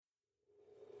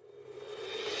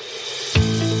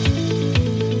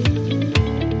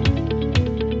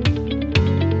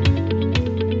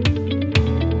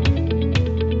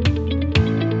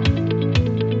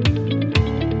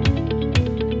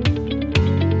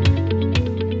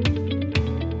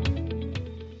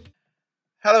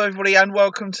Hello everybody and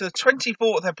welcome to the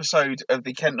 24th episode of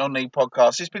the Kent Non-League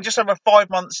podcast. It's been just over 5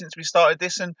 months since we started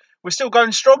this and we're still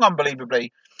going strong,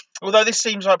 unbelievably. Although this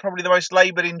seems like probably the most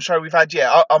laboured intro we've had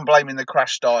yet, I'm blaming the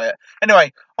crash diet.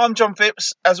 Anyway, I'm John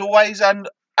Phipps, as always on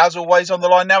the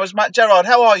line now is Matt Gerard.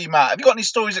 How are you, Matt? Have you got any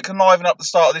stories that can liven up the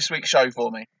start of this week's show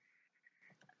for me?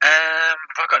 Have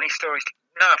I got any stories?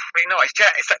 No, probably not.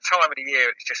 It's that time of the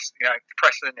year. It's just,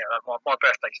 depressing, isn't it? My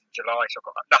birthday's in July, so I've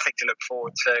got nothing to look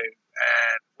forward to.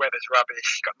 Weather's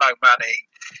rubbish. Got no money.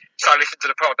 So listen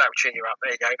to the pod. That will cheer you up.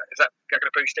 There you go. Is that going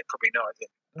to boost it? Probably not, is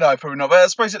it? No, probably not. But I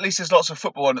suppose at least there's lots of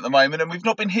football on at the moment, and we've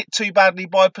not been hit too badly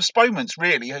by postponements,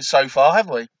 really, so far, have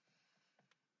we?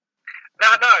 No.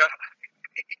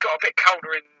 It got a bit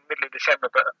colder in the middle of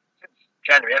December, but since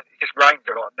January, it just rained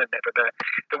a lot, didn't it? But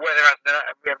the weather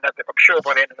we haven't had. I'm sure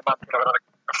by the end of the month we'll have another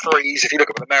freeze. If you look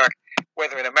at the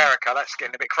weather in America, that's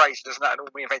getting a bit crazy, doesn't that? And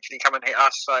we eventually come and hit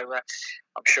us. So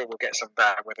I'm sure we'll get some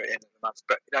bad weather at the end of the month.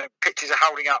 But pitches are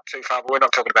holding up too far. But we're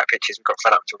not talking about pitches. We've got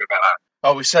fed up talking about that.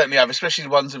 Oh, we certainly have, especially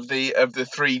the ones of the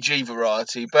 3G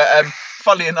variety. But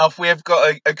funnily enough, we have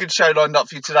got a good show lined up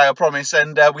for you today, I promise.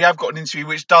 And we have got an interview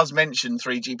which does mention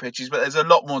 3G pitches, but there's a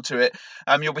lot more to it.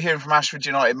 You'll be hearing from Ashford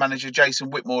United manager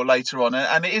Jason Whitmore later on.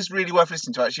 And it is really worth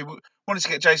listening to, actually. We wanted to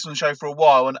get Jason on the show for a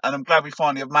while, and I'm glad we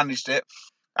finally have managed it.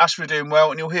 Ashford are doing well,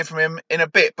 and you'll hear from him in a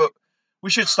bit. But we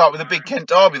should start with the big Kent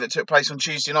derby that took place on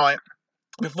Tuesday night.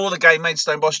 Before the game,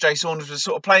 Maidstone boss Jay Saunders was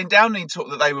sort of playing down, and he talked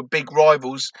that they were big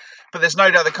rivals. But there's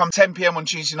no doubt that come 10 p.m. on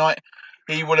Tuesday night,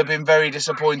 he will have been very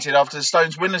disappointed after the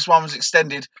Stones' winless one was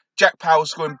extended. Jack Powell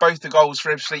scoring both the goals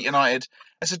for Fleet United.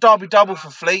 It's a derby double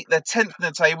for Fleet. They're 10th in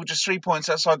the table, just 3 points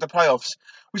outside the playoffs.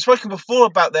 We've spoken before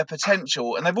about their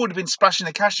potential, and they've already been splashing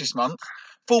the cash this month.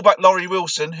 Fullback Laurie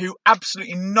Wilson, who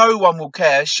absolutely no one will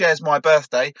care, shares my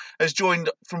birthday, has joined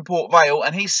from Port Vale,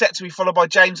 and he's set to be followed by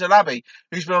James Alabi,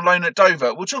 who's been on loan at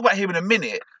Dover. We'll talk about him in a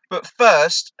minute, but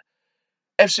first,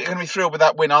 FC are going to be thrilled with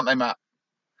that win, aren't they, Matt?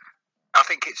 I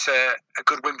think it's a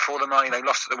good win for them. They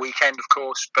lost at the weekend, of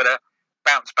course, but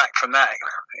bounce back from that.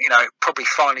 Probably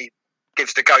finally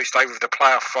gives the ghost over the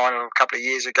playoff final a couple of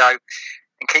years ago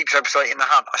and keeps Ebbsfleet in the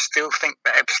hunt. I still think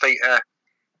that Ebbsfleet are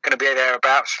going to be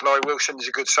thereabouts. Laurie Wilson is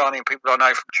a good signing. People I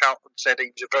know from Charlton said he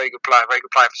was a very good player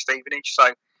for Stevenage. So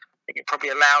I think it probably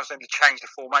allows them to change the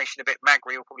formation a bit.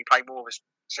 Magri will probably play more of a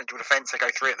central defence. They go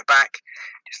three at the back.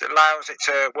 Just allows it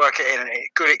to work it in. A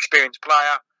good experienced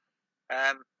player.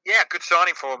 Good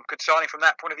signing for them. Good signing from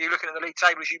that point of view. Looking at the league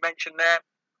table, as you mentioned there,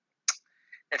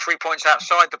 they're 3 points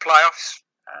outside the playoffs.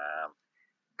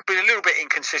 Been a little bit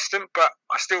inconsistent, but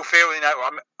I still feel,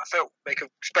 I felt they could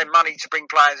spend money to bring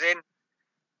players in.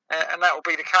 And that will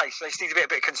be the case. They just need a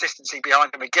bit of consistency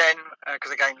behind them again,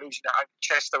 because again, losing at home to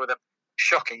Chester with a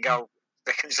shocking goal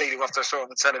they conceded after I saw it on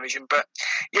the television. But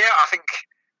I think,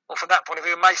 from that point of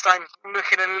view, Maidstone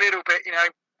looking a little bit,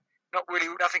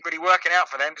 nothing really working out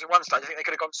for them. Because at one stage, I think they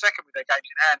could have gone second with their games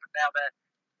in hand, but now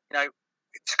they're,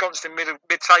 ensconced in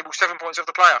mid-table, 7 points off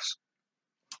the playoffs.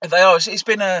 They are. It's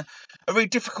been a really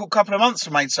difficult couple of months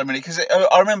for Maidstone, really, because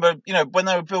I remember, when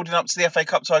they were building up to the FA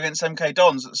Cup tie against MK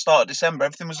Dons at the start of December,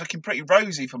 everything was looking pretty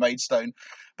rosy for Maidstone.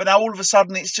 But now all of a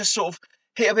sudden, it's just sort of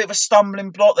hit a bit of a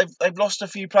stumbling block. They've lost a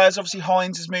few players. Obviously,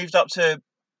 Hines has moved up to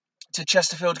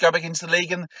Chesterfield to go back into the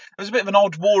league, and there was a bit of an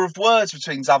odd war of words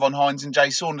between Zavon Hines and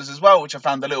Jay Saunders as well, which I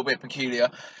found a little bit peculiar.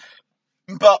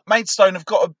 But Maidstone have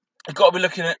got to be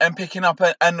looking at and picking up,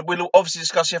 and we'll obviously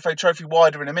discuss the FA Trophy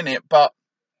wider in a minute, but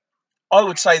I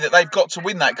would say that they've got to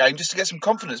win that game just to get some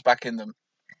confidence back in them.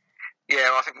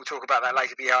 Yeah, I think we'll talk about that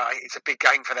later. But it's a big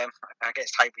game for them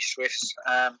against Heybridge Swifts.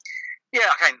 I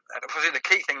think the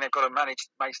key thing they've got to manage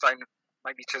Maidstone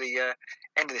maybe to the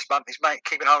end of this month is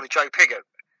keeping hold of Joe Piggott.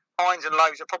 Hines and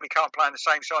Lowe's probably can't play on the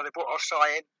same side. They brought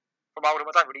Osai in from Oldham.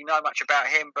 I don't really know much about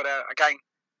him, but again,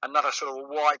 another sort of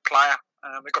wide player.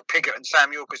 They've got Piggott and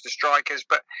Sam York as the strikers,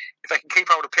 but if they can keep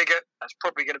hold of Piggott, that's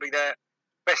probably going to be their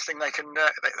best thing they can.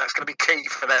 That's going to be key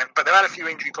for them. But they've had a few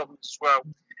injury problems as well,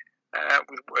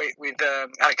 with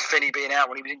Alex Finney being out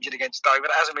when he was injured against Dover.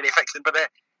 That hasn't really affected them. But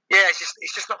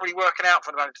it's just not really working out for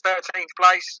the moment. 13th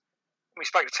place. We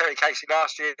spoke to Terry Casey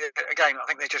last year. Again, I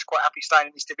think they're just quite happy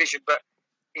staying in this division. But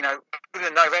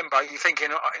within November, you're thinking.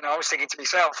 I was thinking to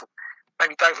myself,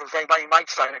 maybe Dover maybe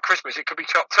Maidstone at Christmas, it could be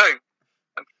top two.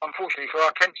 And unfortunately for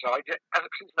our Kent side,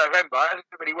 since November, it hasn't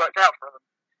really worked out for them.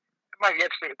 Maybe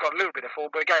Ebbsfleet have got a little bit of form,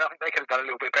 but again, I think they could have done a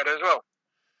little bit better as well.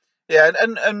 Yeah,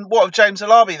 and what of James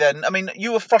Alabi then? I mean,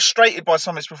 you were frustrated by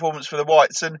some of his performance for the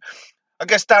Whites, and I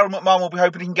guess Darryl McMahon will be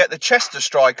hoping he can get the Chester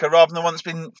striker rather than the one that's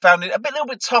been found a little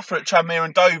bit tougher at Tranmere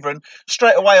and Dover. And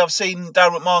straight away, I've seen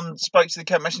Darryl McMahon spoke to the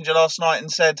Kent Messenger last night and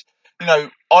said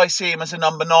I see him as a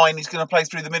number 9. He's going to play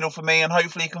through the middle for me, and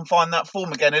hopefully he can find that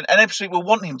form again. And Ebbsfleet will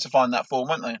want him to find that form,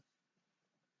 won't they?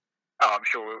 Oh, I'm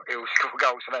sure he'll score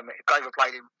goals for them. David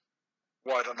played him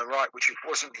wide on the right, which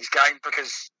wasn't his game,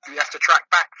 because you have to track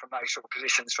back from those sort of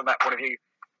positions from that point of view.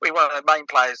 One of the main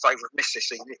players David missed this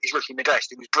season is Ricky Modeste.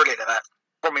 He was brilliant at that,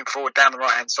 bombing forward down the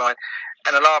right-hand side.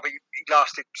 And Alabi, he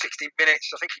lasted 60 minutes.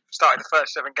 I think he started the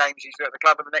first 7 games he's been at the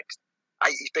club, and the next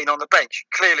 8 he's been on the bench.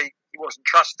 Clearly, he wasn't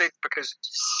trusted, because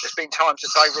there's been times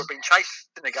that Dover have been chasing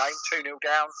the game, 2-0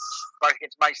 down, both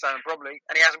against Maidstone and Bromley,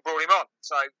 and he hasn't brought him on.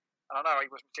 So I know he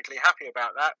wasn't particularly happy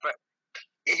about that, but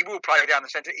he will play down the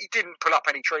centre. He didn't pull up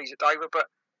any trees at Dover, but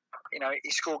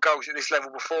he scored goals at this level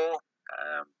before.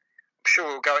 I'm sure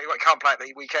he'll go. He can't play at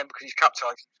the weekend because he's cup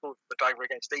tied. He scored for Dover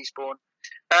against Eastbourne.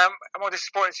 Am I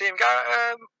disappointed to see him go?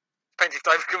 Depends if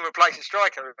Dover can replace a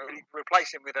striker.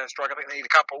 Replace him with a striker. I think they need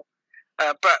a couple.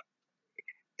 But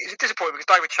it's a disappointment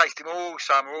because Dover chased him all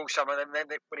summer. And then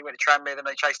when he went to Tranmere, then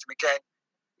they chased him again.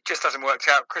 It just hasn't worked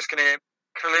out. Chris Kinnear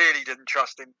clearly didn't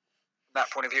trust him from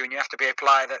that point of view, and you have to be a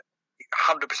player that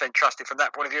 100% trusted from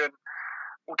that point of view. And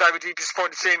will David be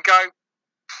disappointed to see him go?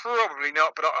 Probably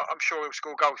not, but I'm sure he'll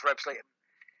score goals for Ebbsfleet.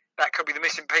 That could be the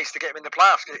missing piece to get him in the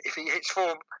playoffs if he hits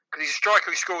form, because he's a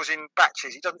striker who scores in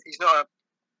batches. He's not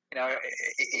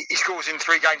he scores in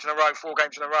 3 games in a row, 4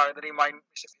 games in a row, and then he may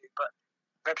miss a few. But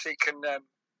if Ebbsfleet can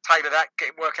tailor that, get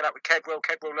him working out with Kedwell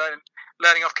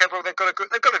learning off Kedwell, they've got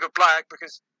a good player,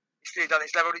 because he's really done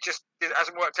his level. It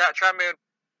hasn't worked out at Tranmere, and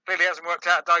clearly hasn't worked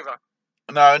out at Dover.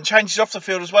 No, and changes off the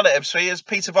field as well at Ebbsfleet, as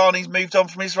Peter Varney's moved on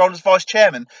from his role as vice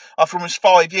chairman after almost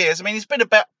 5 years. I mean, he's been a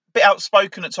bit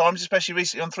outspoken at times, especially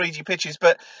recently on 3G pitches,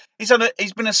 but he's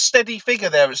been a steady figure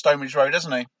there at Stonebridge Road,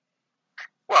 hasn't he?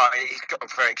 Well, he's got a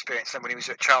very experienced when he was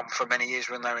at Charlton for many years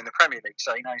when they were in the Premier League,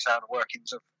 so he knows how the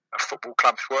workings of football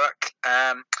clubs work.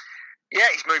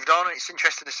 He's moved on, and it's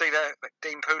interesting to see that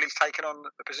Dean Pooley's taken on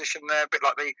the position there, a bit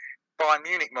like the Bayern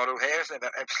Munich model here, isn't it?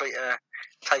 That Ebbsfleet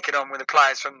taken on with the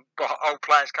players old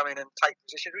players come in and take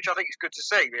positions, which I think is good to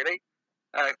see, really.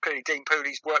 Clearly, Dean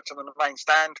Pooley's worked on the main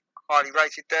stand, highly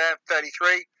rated there,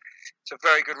 33. It's a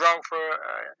very good role for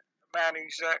a man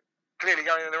who's clearly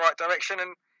going in the right direction,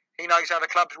 and he knows how the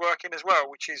club's working as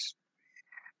well, which is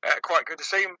quite good to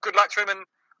see. And good luck to him. And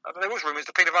there was rumours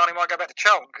that Peter Varney might go back to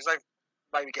Charlton because they've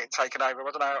maybe getting taken over.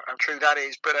 I don't know how true that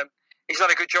is, but he's done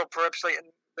a good job for Ebbsfleet,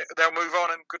 and they'll move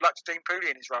on. And good luck to Dean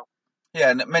Pooley in his role. Yeah,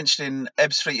 and mentioning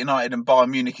Ebbsfleet United and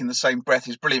Bayern Munich in the same breath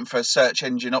is brilliant for search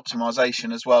engine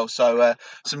optimisation as well. So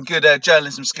some good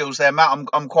journalism skills there, Matt.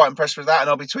 I'm quite impressed with that, and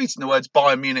I'll be tweeting the words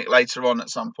Bayern Munich later on at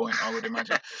some point, I would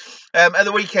imagine. At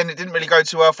the weekend, it didn't really go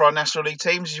too well for our National League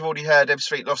teams. As you've already heard,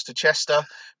 Ebbsfleet lost to Chester.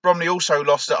 Bromley also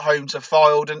lost at home to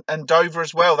Fylde, and Dover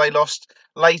as well. They lost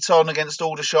late on against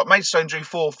Aldershot. Maidstone drew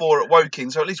 4-4 at Woking,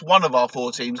 so at least one of our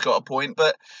 4 teams got a point.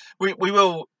 But we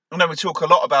will... I know we talk a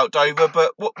lot about Dover,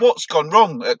 but what's gone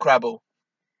wrong at Crabble?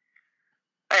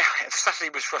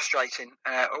 Saturday was frustrating.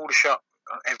 Aldershot,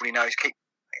 everybody knows,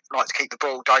 like to keep the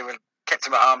ball. Dover kept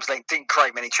them at arm's length, didn't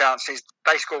create many chances.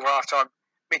 They scored for half time.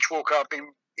 Mitch Walker,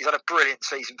 he's had a brilliant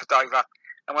season for Dover.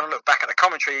 And when I look back at the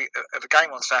commentary of the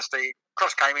game on Saturday,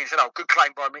 Cross came in and said, good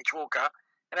claim by Mitch Walker.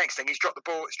 The next thing, he's dropped the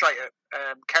ball straight at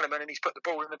Kellerman, and he's put the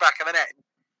ball in the back of the net.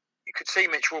 You could see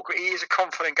Mitch Walker. He is a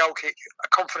confidence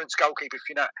goalkeeper.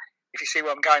 If you see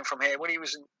where I'm going from here. When he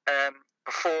was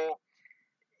before,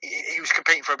 he was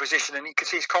competing for a position, and you could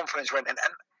see his confidence went. And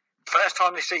first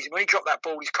time this season, when he dropped that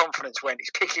ball, his confidence went.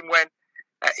 His kicking went.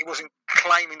 He wasn't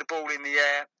claiming the ball in the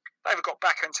air. They got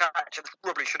back in touch, and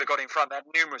probably should have got in front. They had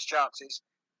numerous chances,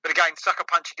 but again, sucker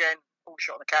punch again.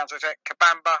 Aldershot on the counter attack.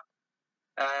 Kabamba,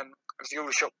 as the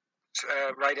Aldershot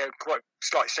radio quite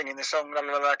slightly singing the song la,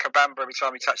 la, la, Kabamba every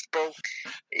time he touched the ball.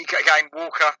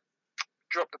 Walker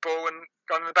dropped the ball and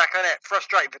gone in the back of the net.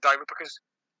 Frustrating for Dover because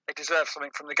they deserve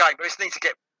something from the game, but they just need to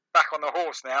get back on the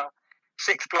horse now.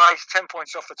 6th place, 10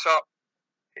 points off the top.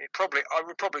 I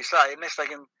would probably say, unless they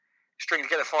can string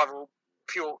together 4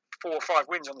 or 5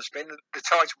 wins on the spin, the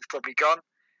title's probably gone,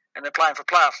 and they're playing for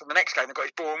playoffs. And the next game they've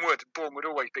got is Bournemouth. Bournemouth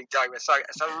always beat Dover, so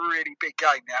it's a really big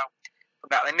game now.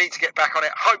 That they need to get back on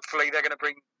it. Hopefully they're going to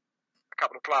bring a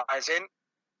couple of players in,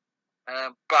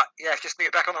 but yeah, just to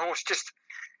get back on the horse. Just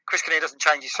Chris Kinnear doesn't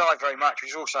change his side very much,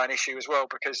 which is also an issue as well,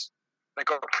 because they've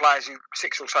got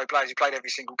 6 or so players who played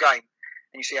every single game,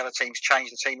 and you see other teams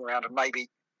change the team around, and maybe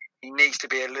he needs to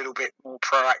be a little bit more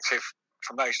proactive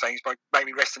from those things by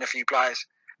maybe resting a few players.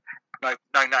 No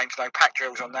names, no pack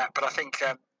drills on that, but I think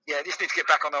just need to get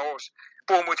back on the horse.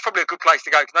 Bournemouth's probably a good place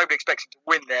to go because nobody expects him to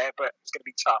win there, but it's going to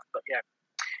be tough. But yeah,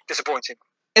 disappointing.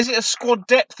 Is it a squad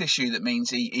depth issue that means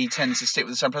he tends to stick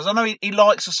with the same players? I know he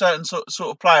likes a certain sort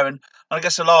of player, and I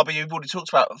guess Alaba, you've already talked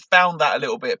about, found that a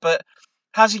little bit. But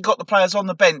has he got the players on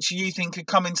the bench you think could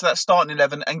come into that starting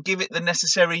 11 and give it the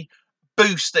necessary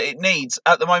boost that it needs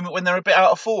at the moment when they're a bit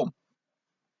out of form?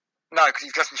 No, because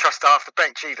he doesn't trust half the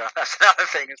bench either. That's another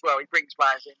thing as well. He brings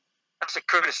players in. That's a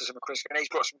criticism of Chris. He's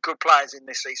brought some good players in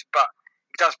this season, but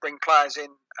he does bring players in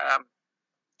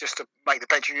just to make the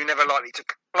bench, and you're never likely to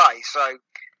play. So,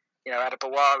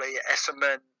 Adebawale,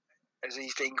 Esserman,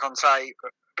 Aziz-Din Conte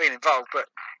being involved, but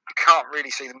you can't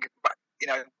really see them,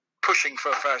 pushing for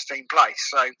a first-team place.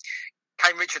 So,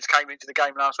 Kane Richards came into the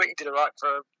game last week. He did all right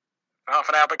for half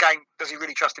an hour, but again, does he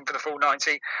really trust him for the full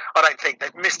 90? I don't think.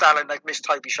 They've missed Allen, they've missed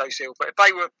Toby Sho-Silva. If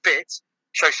they were fit,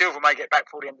 Sho-Silva may get back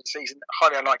before the end of the season.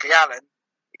 Highly unlikely Allen,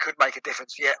 it could make a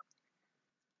difference. Yeah,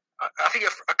 I think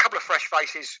a couple of fresh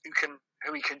faces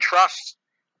who he can trust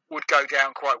would go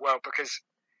down quite well, because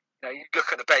you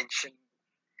look at the bench and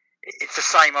it's the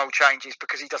same old changes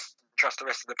because he doesn't trust the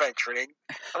rest of the bench really.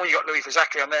 And when you got Louis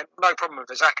Fazacli on there, no problem with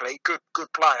Fazacli, good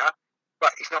player,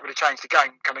 but he's not going to change the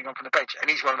game coming on from the bench, and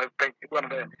he's one of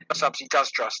the subs he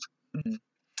does trust.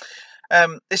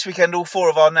 Mm-hmm. This weekend, all four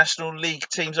of our National League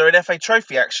teams are in FA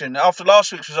Trophy action. After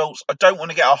last week's results, I don't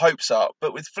want to get our hopes up,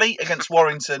 but with Fleet against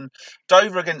Warrington,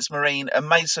 Dover against Marine, and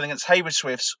Maidstone against Hayward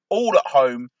Swifts, all at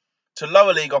home to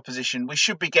lower league opposition, we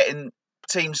should be getting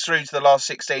teams through to the last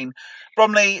 16.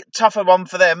 Bromley, tougher one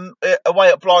for them, away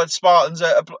at Blythe Spartans,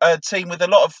 a team with a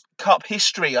lot of cup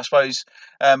history, I suppose,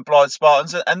 Blythe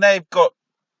Spartans, and they've got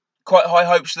quite high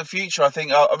hopes for the future. I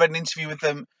think I read an interview with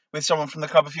them, with someone from the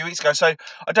club a few weeks ago, so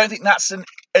I don't think that's an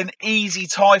easy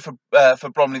tie for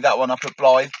Bromley, that one up at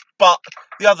Blythe, but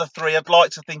the other three I'd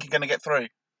like to think are going to get through.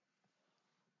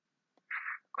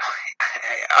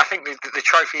 I think the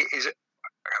trophy is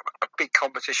a big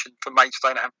competition for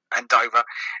Maidstone and Dover,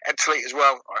 and Fleet as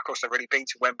well. Of course, they've already been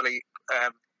to Wembley,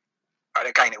 and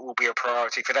again, it will be a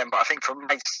priority for them. But I think for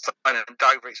Maidstone and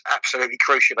Dover, it's absolutely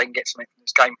crucial they can get something from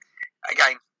this game.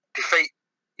 Again, defeat,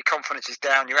 your confidence is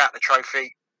down, you're out of the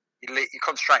trophy, you're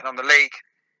concentrating on the league.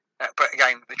 But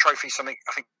again, the trophy is something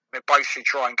I think they both should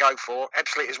try and go for.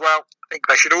 Ebbsfleet as well. I think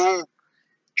they should all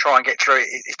try and get through it.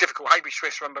 It's difficult. Hayward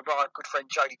Swifts run by our good friend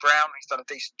Jody Brown. He's done a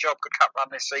decent job, good cup run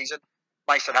this season.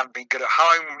 Maidstone haven't been good at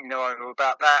home. You know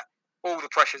about that. All the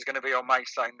pressure is going to be on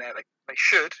Maidstone there. They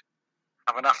should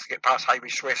have enough to get past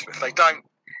Hayward Swifts. But if they don't,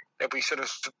 they'll be sort of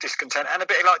discontent. And a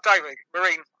bit like David,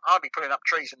 Marine hardly pulling up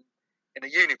trees in the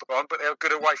Unibond, but they're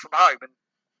good away from home. And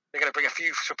they're going to bring a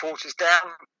few supporters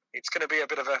down. It's going to be a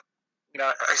bit of a,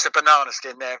 it's a banana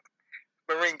skin there.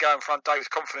 Marine go in front, David's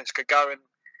confidence could go, and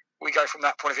we go from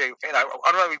that point of view.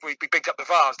 I know we bigged up the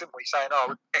Vars, didn't we, saying,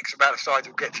 X amount of sides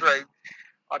will get through.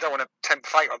 I don't want to tempt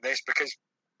fate on this because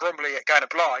Bromley are going to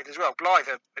Blythe as well. Blythe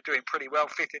are doing pretty well,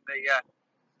 fifth in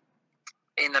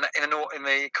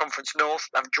the Conference North.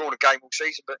 They haven't drawn a game all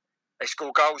season, but they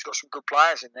score goals, got some good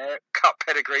players in there. Cup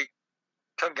pedigree,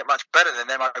 don't get much better than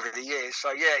them over the years.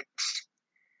 So, yeah,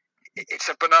 it's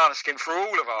a banana skin for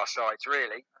all of our sides,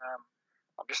 really.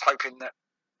 I'm just hoping that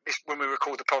when we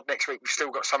record the pod next week, we've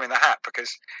still got some in the hat,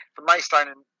 because for Maidstone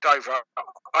and Dover,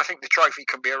 I think the trophy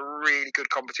can be a really good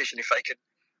competition if they can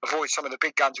avoid some of the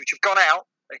big guns which have gone out.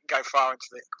 They can go far into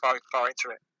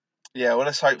it. Yeah, well,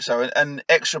 let's hope so. And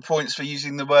extra points for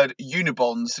using the word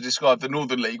Unibonds to describe the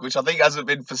Northern League, which I think hasn't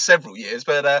been for several years,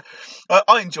 but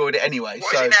I enjoyed it anyway.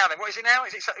 What is it now then? What is it now?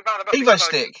 Is it Evo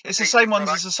Stick? It's the same ones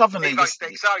as the Southern League. Evo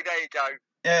Stick. So there you go.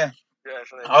 Yeah.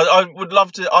 I would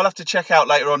love to. I'll have to check out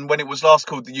later on when it was last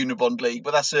called the Unibond League,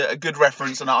 but that's a good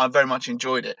reference, and I very much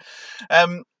enjoyed it.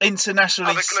 International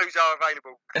Other clues are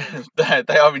available.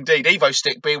 They are indeed. Evo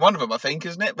Stick being one of them, I think,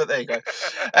 isn't it? But there you go.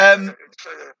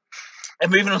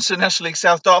 And moving on to the National League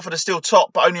South, Dartford are still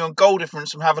top, but only on goal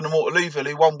difference from Havant and Waterlooville,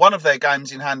 who won one of their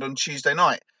games in hand on Tuesday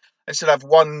night. They still have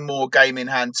one more game in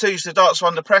hand too, so Darts are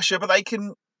under pressure, but they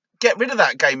can get rid of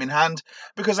that game in hand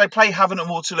because they play Havant and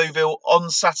Waterlooville on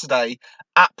Saturday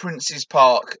at Prince's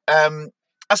Park.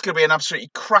 That's going to be an absolutely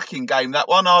cracking game, that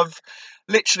one. I've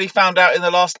literally found out in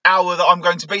the last hour that I'm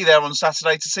going to be there on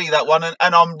Saturday to see that one, and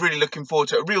I'm really looking forward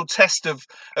to it. A real test of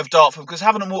Dartford, because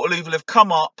Havant and Waterlooville have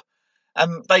come up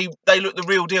and they look the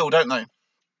real deal, don't they?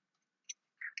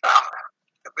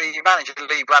 The manager,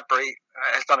 Lee Bradbury,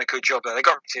 has done a good job there. They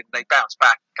got it, they bounced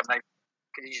back, and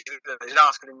there's an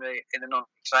article in the non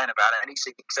saying about it, and he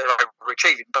thinks they're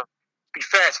overachieving. But to be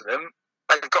fair to them,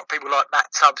 they've got people like Matt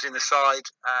Tubbs in the side,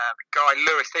 Theo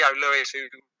Lewis, who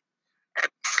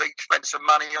Fleet spent some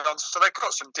money on. So they've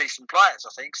got some decent players,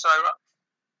 I think. So,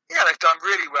 they've done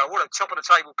really well. What a top of the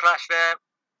table clash there.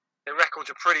 Their records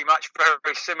are pretty much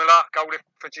very similar. Goal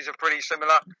differences are pretty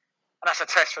similar. And that's a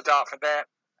test for Dartford there.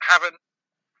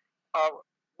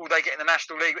 Will they get in the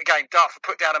National League? Again, Dartford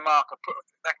put down a marker.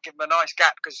 That can give them a nice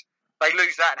gap because they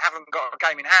lose that and haven't got a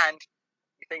game in hand.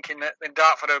 You're thinking that then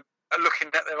Dartford are looking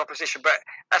at their opposition. But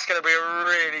that's going to be a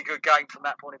really good game from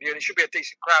that point of view. And it should be a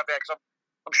decent crowd there because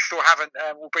I'm sure Havant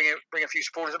will bring a few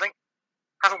supporters. I think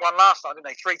Havant won last night, didn't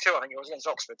they? 3-2, I think it was against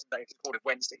Oxford. They supported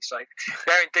Wednesday. So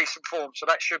they're in decent form. So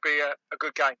that should be a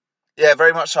good game. Yeah,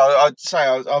 very much so. I'd say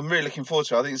I'm really looking forward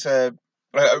to it. I think it's a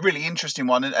really interesting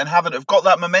one, and Havant have got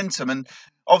that momentum. And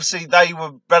obviously, they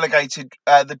were relegated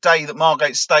the day that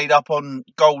Margate stayed up on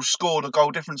goals scored, or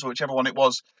goal difference, or whichever one it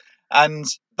was. And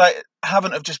they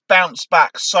Havant have just bounced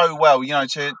back so well. You know,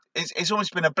 it's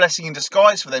almost been a blessing in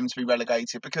disguise for them to be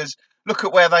relegated because look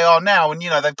at where they are now, and you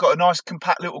know they've got a nice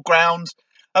compact little ground.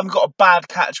 Haven't got a bad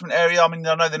catchment area. I mean,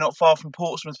 I know they're not far from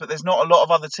Portsmouth, but there's not a lot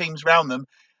of other teams around them.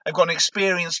 They've got an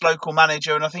experienced local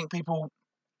manager, and I think people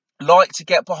like to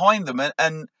get behind them.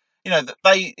 And you know,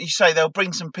 you say they'll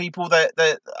bring some people. I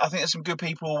think there's some good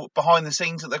people behind the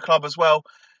scenes at the club as well,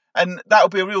 and that'll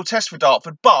be a real test for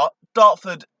Dartford. But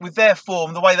Dartford, with their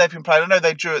form, the way they've been playing, I know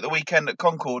they drew at the weekend at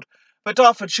Concord, but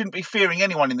Dartford shouldn't be fearing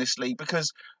anyone in this league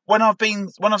because when I've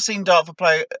seen Dartford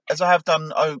play, as I have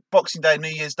done Boxing Day and New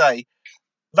Year's Day,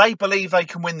 they believe they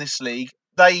can win this league.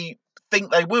 They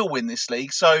think they will win this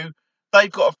league. So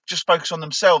they've got to just focus on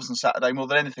themselves on Saturday more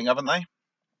than anything, haven't they?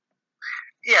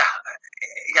 Yeah.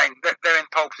 Again, they're in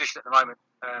pole position at the moment,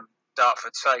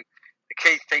 Dartford. So the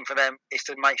key thing for them is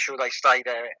to make sure they stay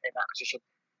there in that position.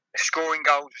 They're scoring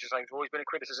goals, which has always been a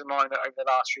criticism of mine over the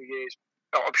last few years.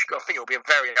 I think it'll be a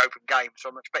very open game, so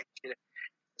I'm expecting to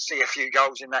see a few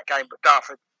goals in that game. But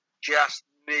Dartford just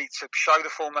need to show the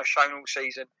form they've shown all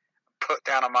season, put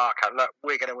down a marker. Look,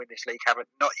 we're going to win this league, Havant,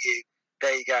 not you.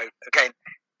 There you go. Again,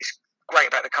 it's great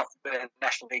about the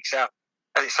National League South,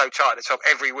 as it's so tight at the top.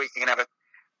 Every week you can have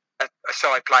a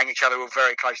side playing each other who are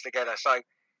very close together. So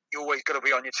you always got to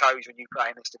be on your toes when you play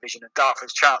in this division. And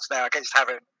Dartford's chance now against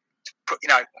Havant to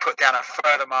put down a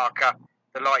further marker.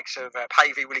 The likes of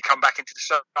Pavey, will he come back into the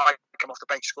side, come off the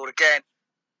bench, scored again?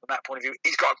 From that point of view,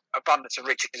 he's got abundance of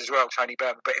riches as well, Tony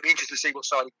Berman. But it'd be interesting to see what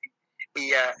side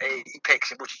he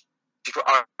picks, which is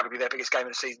arguably their biggest game of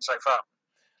the season so far.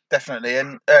 Definitely.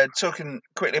 And talking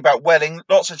quickly about Welling,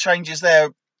 lots of changes there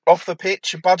off the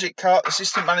pitch. A budget cut,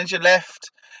 assistant manager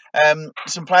left.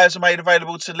 Some players are made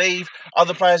available to leave.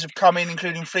 Other players have come in,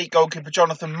 including Fleet goalkeeper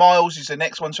Jonathan Miles, who's the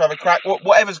next one to have a crack.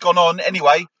 Whatever's gone on,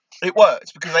 anyway, it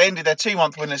worked because they ended their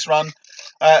 2-month winless run.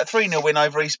 3-0 win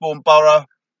over Eastbourne Borough.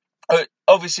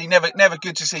 Obviously, never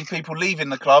good to see people leaving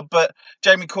the club, but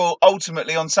Jamie Court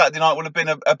ultimately on Saturday night would have been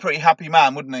a pretty happy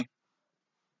man, wouldn't he?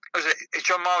 Is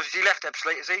John Miles, has he left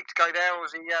Ebbsfleet, is he, to go there, or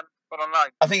has he gone on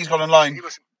loan? I think he's gone on loan.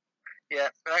 Yeah,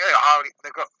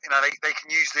 they've got, they can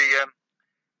use the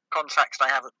contacts they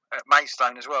have at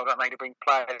Maidstone as well, don't they, to bring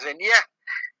players in. Yeah,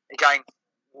 again,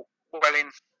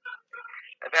 Welling,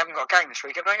 they haven't got a game this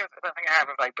week, have they? I don't think they have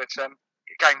they? But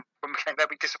again, they'll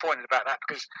be disappointed about that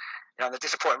because the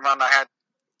disappointing run they had,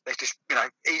 they just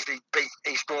easily beat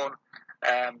Eastbourne.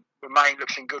 Remain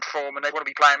looks in good form, and they want to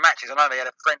be playing matches. I know they had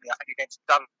a friendly, I think, against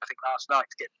Dun, last night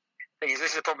to get things.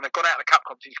 This is the problem. They've gone out of the cup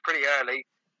competition pretty early.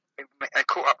 They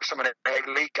caught up with some of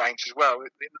their league games as well.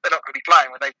 They're not going to be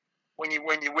playing when you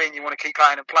win. You want to keep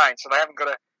playing and playing. So they haven't got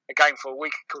a game for a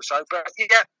week or so. But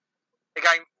yeah,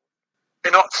 again,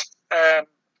 they're not.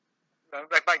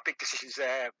 They've made big decisions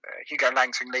there. Hugo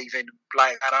Langton leaving and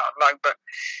playing out on loan, but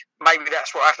maybe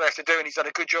that's what they have to do. And he's done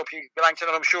a good job, Hugo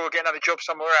Langton, and I'm sure he'll get another job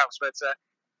somewhere else. But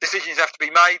decisions have to be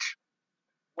made.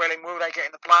 Welling, will they get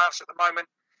in the playoffs at the moment?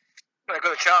 They've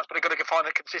got a chance, but they've got to find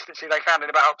the consistency they found in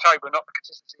about October, not the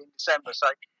consistency in December. So,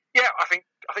 yeah, I think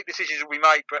decisions will be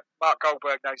made, but Mark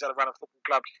Goldberg knows how to run a football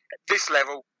club at this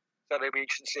level, so it'll be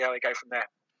interesting to see how they go from there.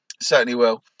 Certainly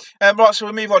will. Right, so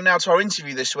we'll move on now to our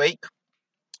interview this week.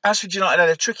 Ashford United had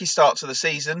a tricky start to the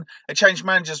season. They changed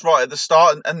managers right at the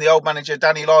start, and the old manager,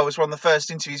 Danny Lye, was one of the first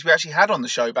interviews we actually had on the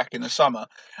show back in the summer.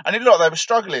 And it looked like they were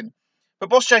struggling. But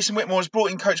boss Jason Whitmore has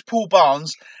brought in coach Paul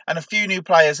Barnes and a few new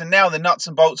players, and now the nuts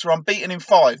and bolts are unbeaten in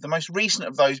 5, the most recent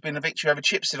of those being a victory over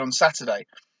Chipstead on Saturday.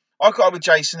 I caught up with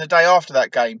Jason the day after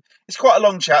that game. It's quite a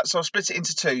long chat, so I'll split it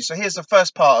into 2. So here's the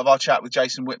first part of our chat with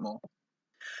Jason Whitmore.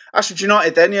 Ashford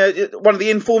United then, you're one of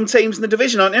the informed teams in the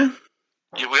division, aren't you?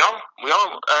 Yeah, we are,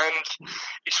 and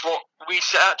it's what we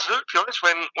set out to do. To be honest,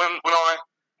 when I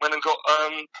went and got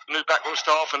new backroom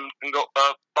staff and got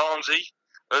Barnesy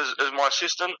as my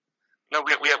assistant,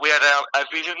 we had our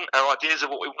vision, our ideas of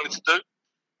what we wanted to do,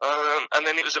 and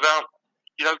then it was about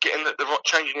getting the right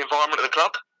changing the environment of the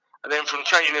club, and then from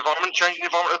changing the environment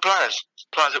of the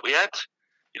players that we had.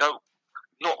 You know,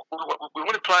 we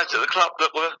wanted players at the club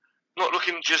that were not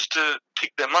looking just to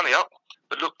pick their money up,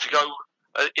 but look to go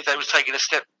if they was taking a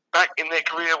step back in their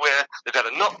career where they've had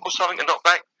a knock or something, a knock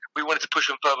back. We wanted to push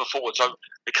them further forward. So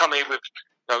they come here with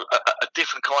a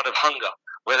different kind of hunger,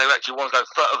 where they actually want to go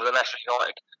further than Ashford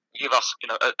United, give us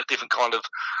a different kind of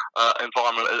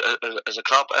environment as a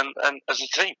club and as a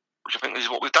team, which I think is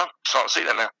what we've done. Starting to see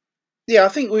that now. Yeah, I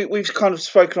think we've kind of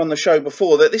spoken on the show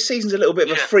before that this season's a little bit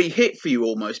of a free hit for you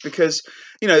almost, because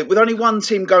with only one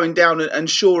team going down and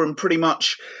Shoreham pretty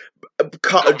much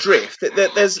cut adrift,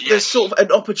 there's sort of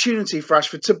an opportunity for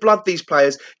Ashford to blood these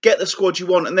players, get the squad you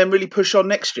want, and then really push on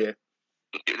next year.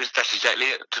 That's exactly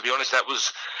it. To be honest, that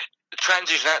was the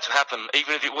transition had to happen.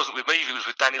 Even if it wasn't with me, if it was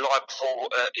with Danny Lye before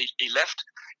he left.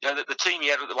 The team he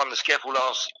had that won the Skeppel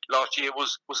last year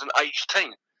was an aged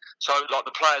team. So, like,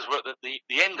 the players were at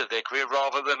the end of their career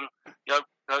rather than at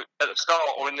the start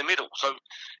or in the middle. So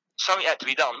something had to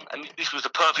be done, and this was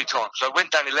the perfect time. So when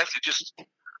Danny left,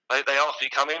 they asked me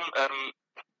to come in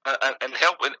and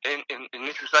help. In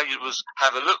initial stages was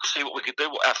have a look, see what we could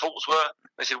do, what our thoughts were.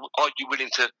 They said, "Are you willing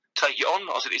to take it on?"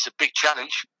 I said, "It's a big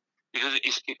challenge because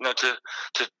it's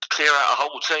to clear out a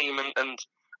whole team and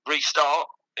restart.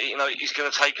 It's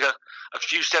going to take a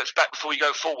few steps back before you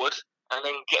go forward." And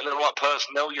then getting the right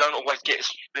personnel, you don't always get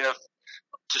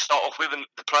to start off with, and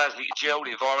the players need to gel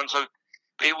the environment. So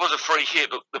it was a free hit,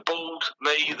 but the board,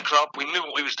 me, the club, we knew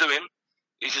what we was doing.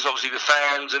 It's just obviously the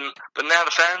fans, but now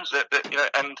the fans,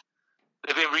 and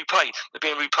they're being repaid. They're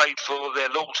being repaid for their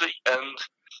loyalty, and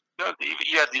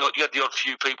you had the odd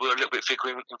few people that are a little bit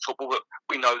fickle in football, but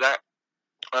we know that.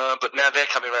 But now they're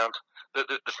coming around.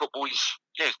 The football is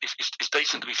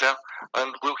decent, to be fair,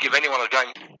 and we'll give anyone a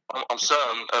game. I'm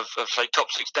certain of say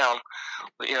top six down.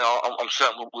 I'm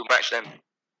certain we'll match them.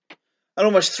 And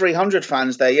almost 300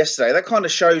 fans there yesterday. That kind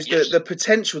of shows the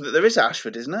potential that there is at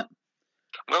Ashford, isn't it?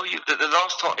 Well, the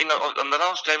last time, on the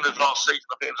last game of last season,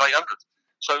 I think it was 800.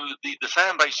 So the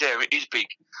fan base there is big,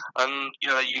 and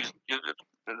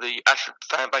the Ashford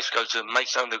fan base go to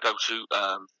Maidstone, they go to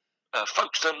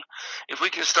Folkestone. If we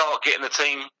can start getting the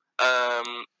team,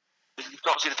 you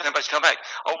start to see the fan base come back.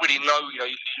 I already know,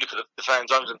 you look at the fan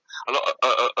zones and a lot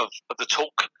of the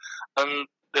talk, and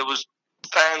there was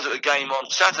fans at the game on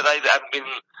Saturday that hadn't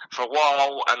been for a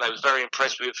while, and they was very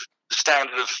impressed with the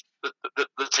standard of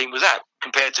the team was at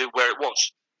compared to where it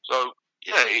was. So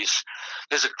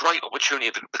there's a great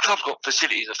opportunity. The club's got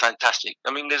facilities that are fantastic.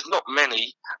 I mean, there's not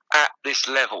many at this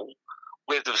level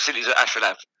with the facilities that Ashford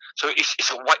have. So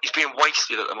it's being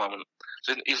wasted at the moment.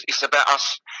 So it's about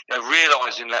us,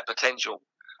 realising that potential.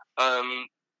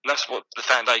 That's what the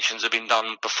foundations have been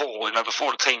done before.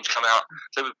 Before the teams come out.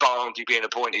 So with Barnsley being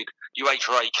appointed,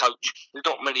 UEFA coach. There's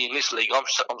not many in this league. I'm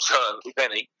certain, if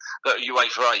any, that are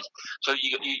UEFA. So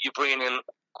you're bringing in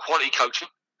quality coaching,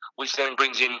 which then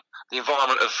brings in the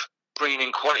environment of bringing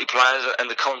in quality players and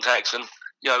the contacts, and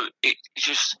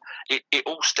it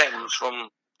all stems from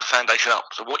the foundation up.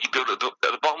 So what you build at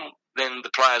the bottom, then the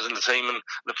players and the team and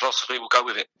the philosophy will go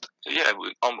with it. So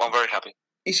I'm very happy.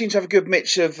 You seem to have a good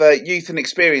mix of youth and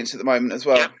experience at the moment as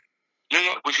well.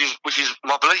 Yeah, which is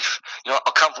my belief.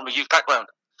 I come from a youth background,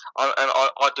 and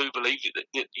I do believe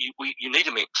that you need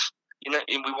a mix. And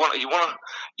you want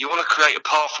to create a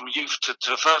path from youth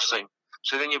to the first team,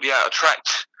 so then you'll be able to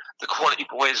attract the quality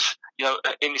boys,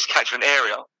 in this catchment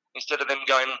area, instead of them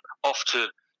going off to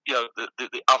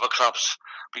the other clubs,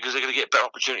 because they're going to get better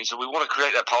opportunities. So we want to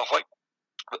create that pathway,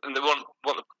 and they want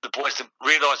the boys to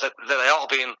realise that they are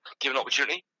being given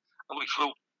opportunity, and we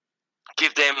will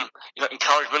give them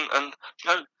encouragement. And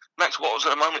Max Wattles at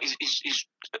the moment is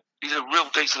a real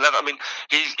decent lad. I mean,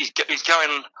 he's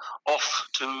going off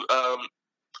to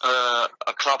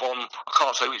a club on, I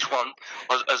can't say which one,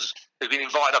 as they've been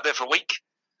invited up there for a week,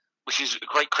 which is a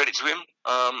great credit to him.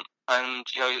 And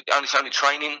it's only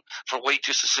training for a week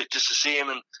just to see him,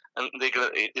 and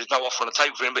there's no offer on the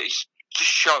table for him. But it just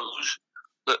shows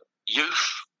that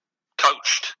youth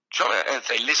coached, and if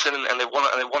they listen and they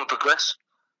want to progress,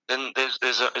 then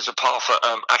there's a path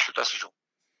at Ashford, that's for sure.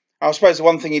 I suppose the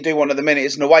one thing you do want at the minute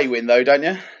is an away win, though, don't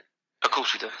you? Of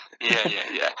course we do. Yeah.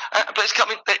 But it's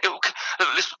coming.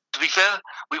 To be fair,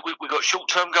 we got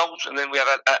short-term goals, and then we have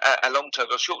a long-term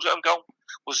goal. Short-term goal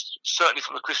was certainly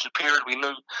from the Christmas period. We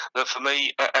knew that for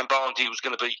me and Barnsley was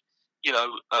going to be,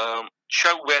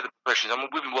 show where the progression is. I mean,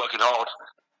 we've been working hard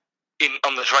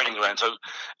on the training ground, so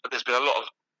there's been a lot of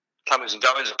comings and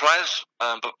goings of players.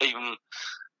 But even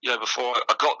before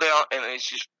I got there, and it's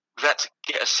just we've had to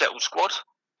get a settled squad.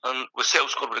 And we're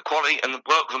settled squad with the quality and the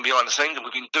work from behind the scenes, and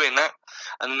we've been doing that,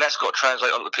 and that's got to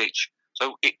translate on the pitch.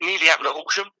 So it nearly happened at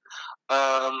Horsham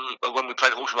when we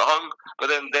played Horsham at home. But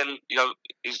then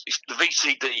the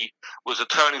VCD was a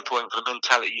turning point for the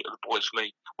mentality of the boys for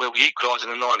me, where we equalised in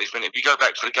the 90th minute. If you go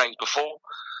back to the games before,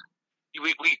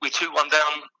 we're 2-1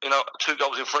 down, 2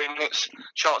 goals in 3 minutes.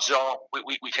 Chances are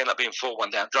we can end up being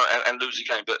 4-1 down and lose the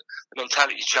game. But the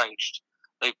mentality's changed.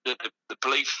 The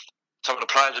belief, some of the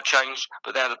players have changed,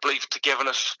 but now the belief,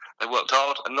 togetherness, they worked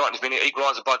hard. A 90th minute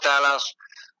equaliser by Dallas,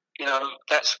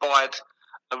 that inspired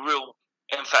a real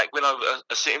emphatic win over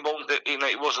a Sitting Bull.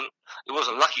 It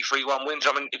wasn't lucky 3-1 wins.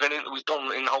 I mean, if anything, it was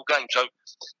dominant in the whole game. So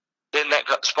then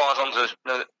that spires on to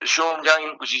the Shoreham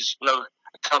game, which is a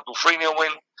comfortable 3-0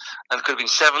 win, and it could have been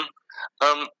 7.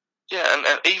 And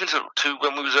even to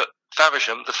when we was at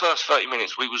Faversham, the first 30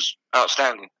 minutes we was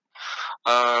outstanding,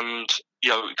 and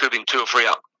it could have been 2 or 3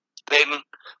 up. Then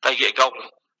they get a goal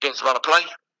against the run of play.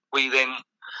 We then,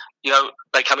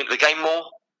 they come into the game more,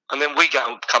 and then we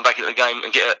come back into the game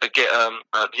and get the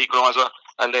equaliser,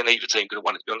 and then either team could have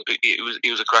won it. To be honest,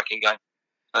 it was a cracking game,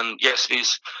 and yes, it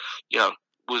is,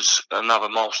 was another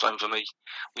milestone for me.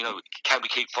 Can we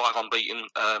keep 5 unbeaten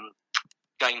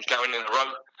games going in a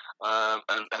row,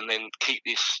 and then keep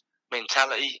this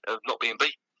mentality of not being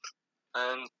beat?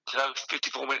 And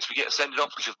 54 minutes we get sending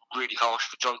off, which is really harsh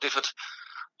for John Difford.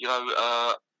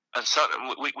 And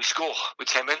certainly we score with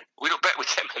 10 men. We look better with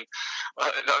 10 men,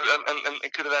 and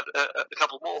it could have had a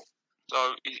couple more.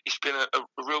 So it's been a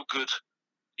real good,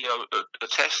 a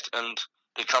test, and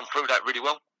they've come through that really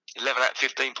well. 11 out of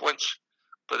 15 points.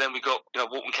 But then we got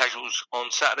Walton Casuals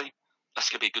on Saturday. That's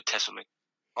going to be a good test for me.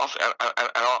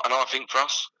 I think for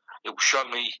us, it will show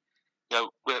me,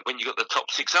 when you got the top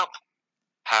 6 up,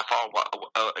 how far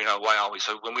away are we?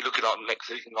 So when we look at our next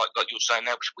season, like you're saying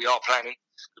now, which we are planning,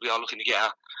 we are looking to get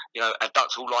our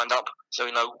ducks all lined up. So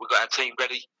we've got our team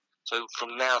ready. So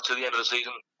from now to the end of the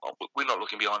season, we're not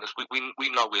looking behind us. We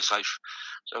know we're safe.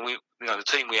 So the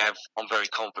team we have, I'm very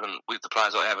confident with the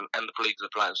players I have and the belief of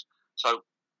the players. So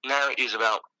now it is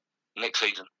about next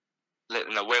season. We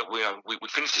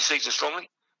finished this season strongly,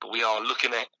 but we are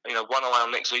looking at one eye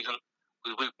on next season.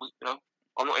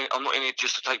 I'm not in it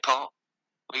just to take part.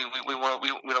 We want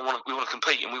to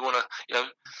compete, and we want to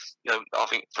I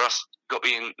think for us, got to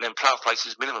be in them playoff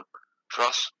places minimum. For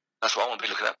us, that's what I want to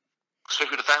be looking at,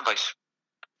 especially with the fan base.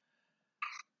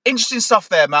 Interesting stuff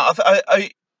there, Matt.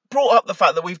 I brought up the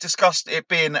fact that we've discussed it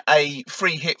being a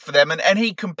free hit for them, and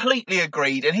he completely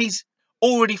agreed, and he's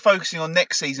already focusing on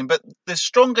next season. But the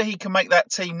stronger he can make that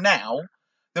team now,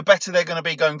 the better they're going to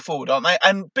be going forward, aren't they?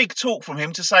 And big talk from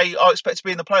him to say, I expect to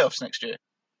be in the playoffs next year.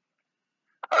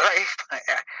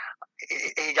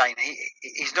 Again,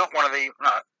 he's not one of the.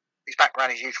 No, his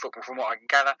background is youth football, from what I can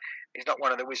gather. He's not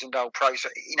one of the Wissendale pros. So,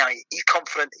 he's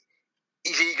confident.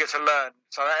 He's eager to learn.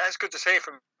 So that's good to see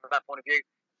from that point of view.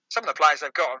 Some of the players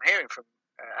they've got, I'm hearing from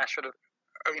Ashford, are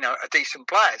decent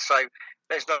players. So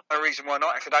there's no reason why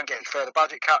not. If they don't get any further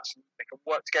budget cuts, and they can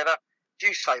work together. Do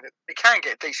you say that they can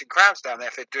get decent crowds down there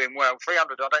if they're doing well?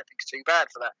 300, I don't think it's too bad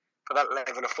for that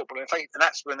level of football. And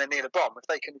that's when they're near the bottom. If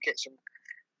they can get some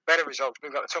better results,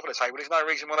 move up the top of the table, there's no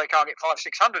reason why they can't get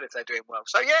 500-600 if they're doing well.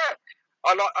 So yeah,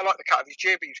 I like the cut of his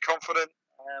jib. He was confident.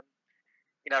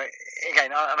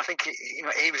 Again, and I think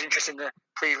he was interested in the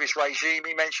previous regime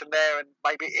he mentioned there, and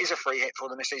maybe it is a free hit for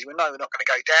them this season. We know they're not going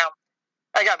to go down.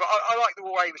 Again, but I like the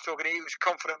way he was talking. He was a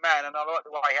confident man, and I like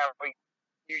the way how he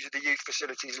uses the youth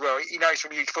facilities as well. He knows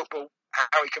from youth football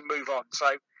how he can move on. So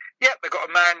yeah, they've got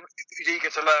a man who's eager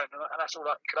to learn, and that's all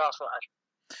I could ask for, actually.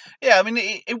 Yeah, I mean,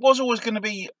 it was always going to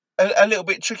be a little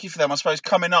bit tricky for them, I suppose,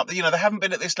 coming up. They haven't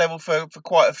been at this level for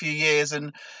quite a few years,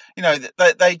 and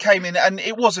they came in, and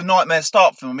it was a nightmare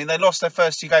start for them. I mean, they lost their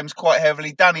first 2 games quite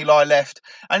heavily. Danny Lai left,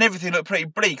 and everything looked pretty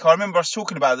bleak. I remember us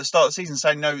talking about it at the start of the season,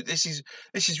 saying, "No, this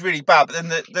is really bad." But then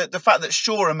the fact that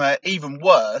Shoreham are even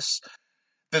worse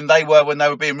than they were when they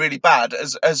were being really bad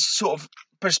has sort of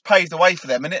just paved the way for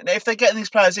them. And if they're getting these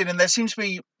players in, and there seems to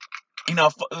be.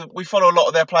 We follow a lot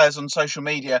of their players on social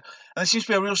media, and there seems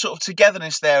to be a real sort of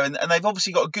togetherness there, and they've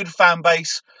obviously got a good fan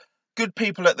base, good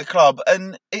people at the club,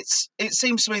 and it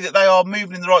seems to me that they are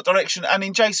moving in the right direction. And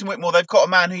in Jason Whitmore, they've got a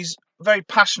man who's very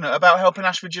passionate about helping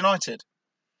Ashford United.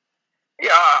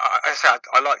 Yeah,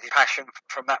 I like his passion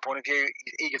from that point of view.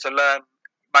 He's eager to learn.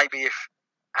 Maybe if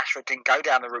Ashford didn't go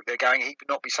down the route they're going, he would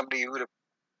not be somebody who would have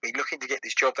been looking to get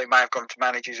this job. They may have gone to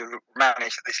managers who managed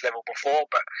at this level before,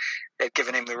 but they've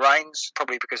given him the reins,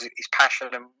 probably because of his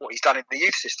passion and what he's done in the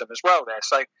youth system as well there.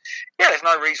 So, yeah, there's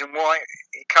no reason why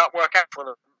it can't work out for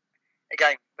them.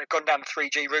 Again, they've gone down the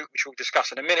 3G route, which we'll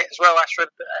discuss in a minute as well, Ashford.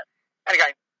 And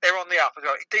again, they're on the up as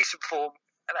well. Decent form,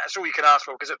 and that's all you can ask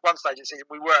for, because at one stage of the season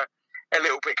we were a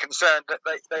little bit concerned that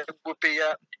they would be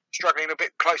struggling a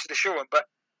bit closer to Shoreham. But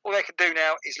all they can do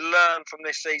now is learn from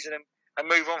this season and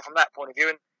move on from that point of view.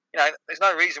 And there's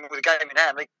no reason with the game in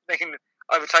hand they can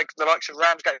overtake the likes of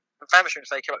Ramsgate and Faversham if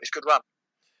they keep up this good run.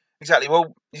 Exactly.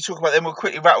 Well, you talk about them. We'll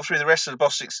quickly rattle through the rest of the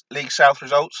Bostik League South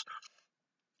results.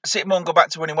 Sittingbourne got back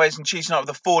to winning ways on Tuesday night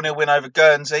with a 4-0 win over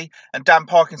Guernsey, and Dan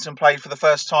Parkinson played for the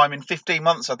first time in 15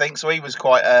 months, I think, so he was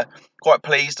quite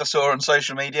pleased. I saw on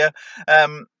social media.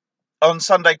 On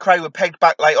Sunday, Cray were pegged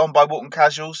back late on by Walton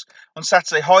Casuals. On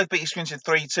Saturday, Hythe beat East Grinstead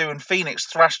 3-2 and Phoenix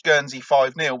thrashed Guernsey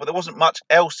 5-0, but there wasn't much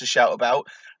else to shout about.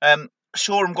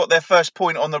 Shoreham got their first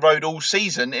point on the road all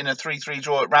season in a 3-3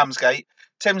 draw at Ramsgate.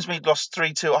 Thamesmead lost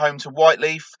 3-2 at home to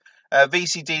Whiteleaf.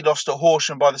 VCD lost at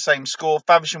Horsham by the same score.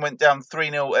 Faversham went down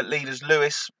 3-0 at Leaders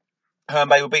Lewis. Herne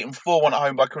Bay were beaten 4-1 at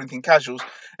home by Corinthian Casuals,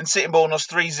 and Sittingbourne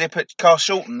lost 3-0 at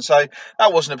Carshalton. So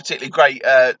that wasn't a particularly great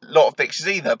lot of fixtures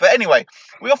either. But anyway,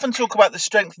 we often talk about the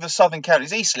strength of the Southern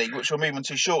Counties East League, which we'll move on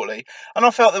to shortly, and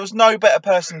I felt there was no better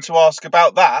person to ask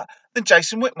about that than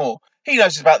Jason Whitmore. He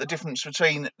knows about the difference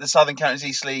between the Southern Counties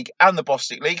East League and the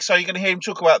Bostik League, so you're going to hear him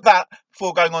talk about that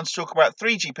before going on to talk about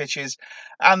 3G pitches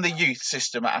and the youth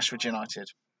system at Ashford United.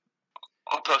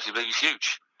 I personally believe it's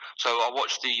huge. So I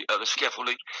watched the Scaffold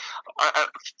League.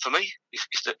 For me,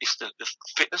 it's the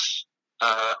fitness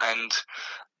and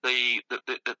the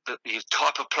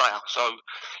type of player. So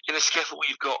in the Scaffold,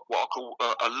 you've got what I call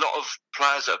a lot of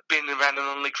players that have been around the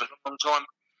non-league for a long time.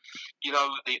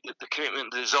 The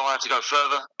commitment, the desire to go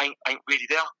further ain't really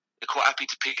there. They're quite happy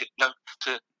to pick it,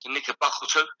 to nick a buck or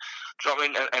two, do you know what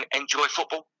I mean, and enjoy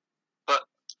football. But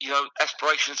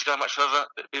aspirations to go much further.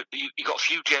 You got a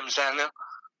few gems down there,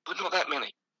 but not that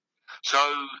many. So,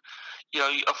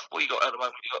 what you got at the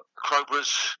moment? You got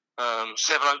Crowboroughs,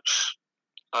 Sevenoaks.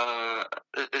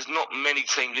 There's not many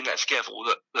teams in that scaffold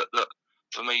that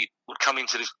for me would come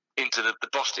into the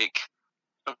Bostik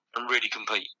and really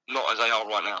compete. Not as they are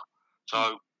right now.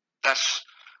 So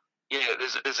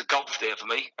there's a gulf there for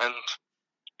me, and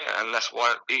that's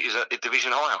why it is a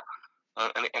division higher,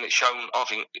 and it's shown. I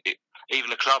think even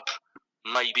the club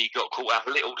maybe got caught out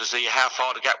a little to see how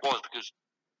far the gap was, because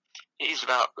it is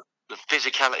about the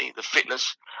physicality, the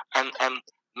fitness, and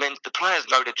the players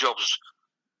know their jobs.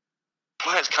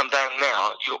 Players come down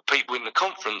now. You've got people in the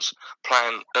conference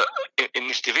playing in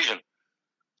this division.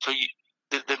 So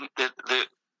the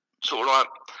sort of like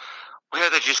where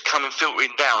they're just coming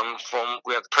filtering down from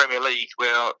where the Premier League,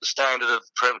 where the standard of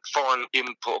foreign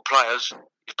import players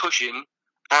is pushing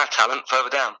our talent further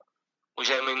down. Which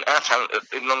I mean, our talent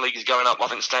in non-league is going up. I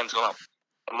think the standard's gone up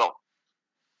a lot.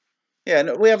 Yeah,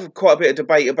 and we have quite a bit of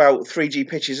debate about 3G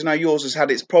pitches. I know yours has had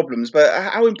its problems, but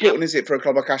how important is it for a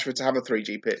club like Ashford to have a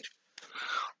 3G pitch?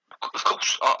 Of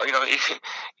course,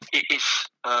 it's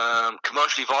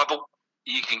commercially viable.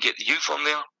 You can get the youth on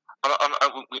there.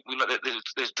 We know that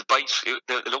there's debates.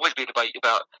 There'll always be a debate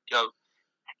about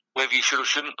whether you should or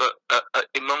shouldn't, but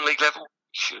in non-league level,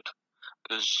 you should,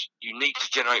 because you need to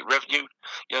generate revenue.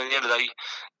 At the end of the day,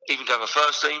 even to have a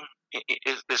first team,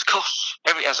 there's costs.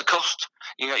 Everything has a cost.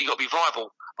 You got to be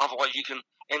viable. Otherwise, you can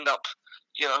end up,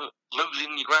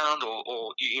 losing your ground,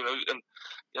 or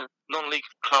non-league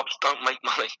clubs don't make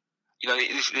money.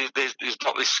 There's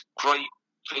not this great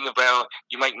thing about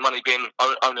you make money being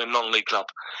owning a non-league club.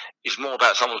 It's more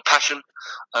about someone's passion,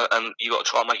 and you got to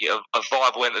try and make it a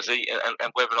viable entity,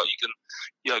 and whether or not you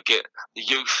can, get the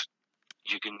youth,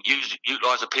 you can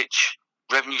utilise a pitch,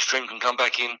 revenue stream can come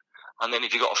back in, and then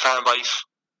if you've got a fan base,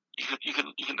 you can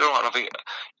do it right. And I think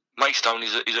Maidstone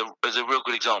is a real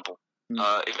good example.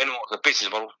 If anyone wants a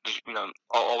business model, I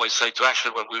always say to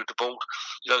Ashford when we were at the board,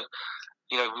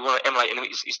 we want to emulate, and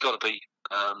it's got to be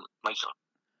Maidstone.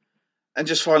 And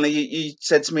just finally, you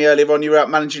said to me earlier on you were out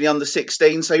managing the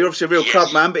under-16, so you're obviously a real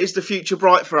club man, but is the future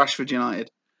bright for Ashford United?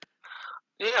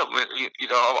 Yeah,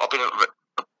 I've been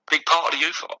a big part of the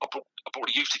youth. I brought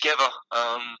the youth together.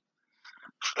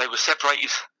 They were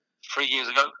separated 3 years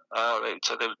ago,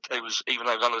 so they was, even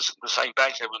though they were under the same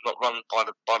badge, they was not run by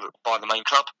the main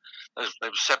club. They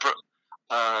were separate,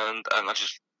 and I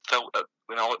just felt that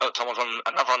at the time I was on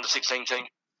another under-16 team,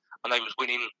 and they was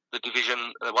winning the division.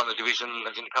 They won the division. They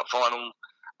was in the cup final,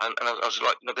 and I was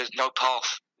like, there's no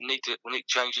path. We need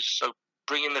changes. So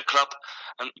bringing the club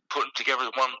and putting them together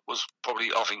as one was probably,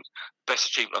 I think, the best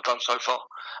achievement I've done so far.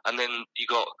 And then you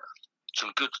got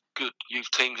some good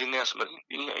youth teams in there.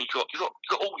 You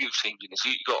got all youth teams in there. So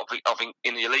you got, I think,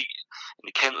 in the elite, in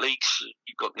the Kent leagues,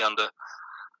 you've got the under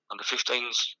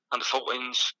 15s, under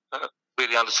 14s,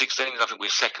 really under 16s. I think we're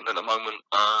second at the moment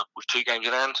with 2 games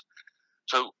in hand.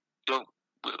 So they're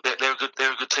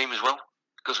a good team as well.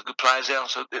 got some good players there,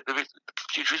 so the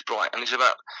future is bright, and it's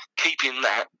about keeping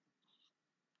that,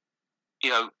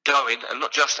 going, and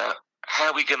not just that.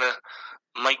 How are we going to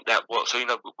make that work? So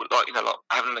like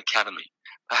having an academy,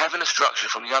 having a structure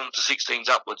from the under 16s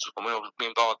upwards. I mean, me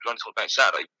and Bard talked about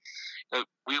Saturday.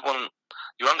 We want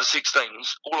your under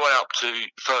 16s all the way up to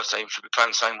first team should be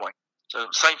playing the same way. So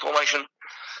same formation,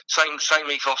 same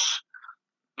ethos.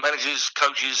 Managers,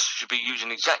 coaches should be using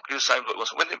exactly the same look.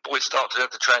 So when the boys start to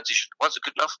have the transition, once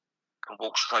they're good enough, can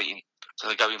walk straight in. So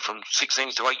they're going from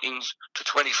 16s to 18s to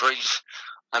 23s,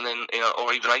 and then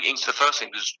or even 18s to the first team.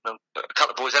 Because a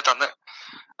couple of boys have done that,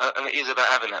 and it is about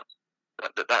having that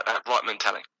right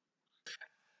mentality.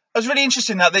 It was really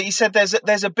interesting that you said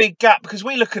there's a big gap, because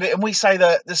we look at it and we say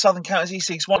that the Southern Counties East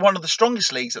League is one of the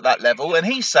strongest leagues at that level, and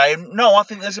he's saying no, I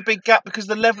think there's a big gap because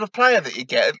of the level of player that you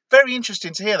get. Very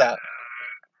interesting to hear that.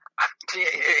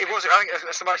 It was. I think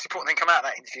that's the most important thing come out of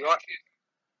that interview. I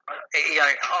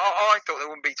thought there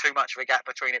wouldn't be too much of a gap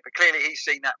between it, but clearly he's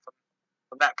seen that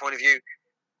from that point of view.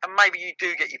 And maybe you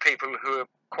do get your people who are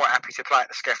quite happy to play at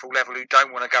the SCEFL level, who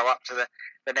don't want to go up to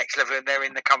the next level, and they're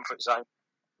in the comfort zone.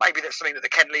 Maybe that's something that the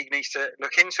Kent League needs to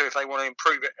look into if they want to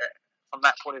improve it from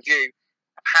that point of view,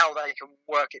 how they can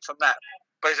work it from that.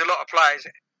 But there's a lot of players.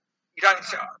 Not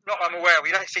that I'm aware of,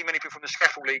 you don't see many people from the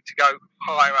SCEFL League to go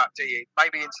higher up, do you?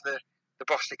 Maybe into the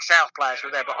Bostik South players who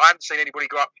are there, but I haven't seen anybody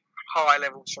go up high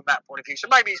levels from that point of view. So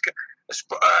maybe he's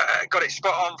got it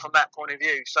spot on from that point of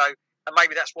view. So, and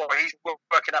maybe that's why he's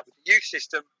working up with the youth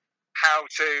system, how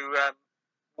to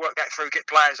work that through, get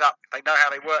players up. They know how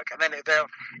they work, and then it'll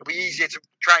be easier to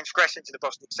transgress into the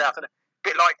Bostik South. And a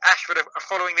bit like Ashford are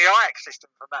following the Ajax system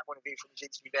from that point of view, from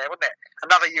his interview there, wasn't it?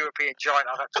 Another European giant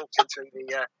I've talked into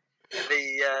the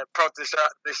prod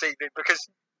this evening, because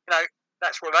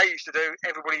that's what they used to do.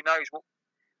 Everybody knows what.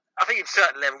 I think in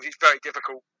certain levels it's very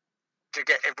difficult to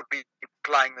get everybody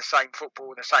playing the same football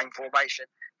in the same formation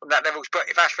from that levels. But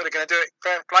if Ashford are going to do it,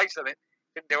 fair play to them. It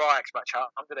didn't do Ajax much harm,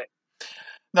 did it?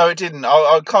 No, it didn't.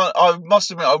 I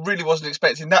must admit, I really wasn't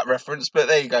expecting that reference, but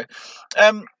there you go.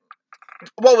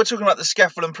 While we're talking about the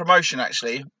SCEFL and promotion,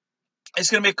 actually,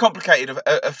 it's going to be a complicated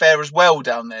affair as well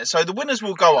down there. So the winners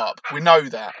will go up. We know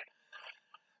that.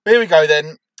 Here we go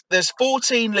then. There's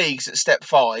 14 leagues at Step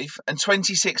 5 and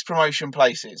 26 promotion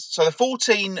places. So the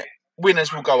 14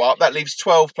 winners will go up. That leaves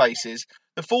 12 places.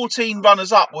 The 14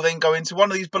 runners-up will then go into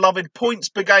one of these beloved points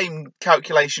per game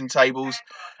calculation tables,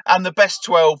 and the best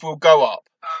 12 will go up.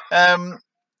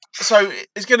 So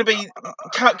it's going to be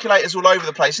calculators all over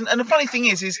the place. And the funny thing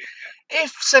is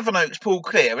if Sevenoaks pull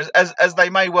clear, as they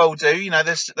may well do,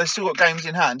 they've still got games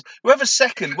in hand, whoever's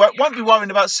second won't be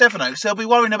worrying about Sevenoaks. They'll be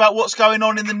worrying about what's going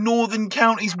on in the Northern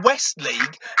Counties West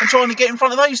League and trying to get in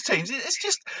front of those teams. It's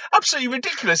just absolutely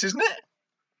ridiculous, isn't it?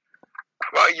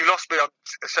 Well, you lost me on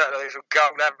certainly some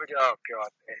goal average. Oh, God.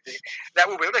 That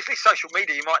will be. If it's social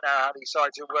media, you might know how these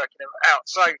sides are working them out.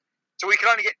 So we can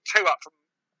only get 2 up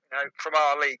from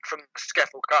our league, from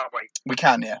SCEFL, can't we? We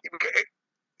can, yeah.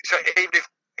 So even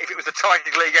if it was the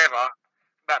tightest league ever,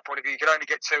 from that point of view, you can only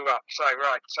get 2 up. So,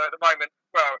 right. So at the moment,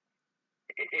 well,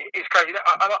 it's crazy.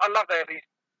 I love that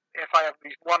if I have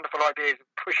these wonderful ideas of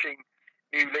pushing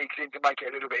new leagues in to make it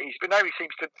a little bit easier. But nobody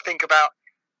seems to think about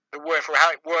the work for how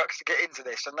it works to get into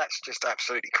this, and that's just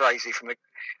absolutely crazy from the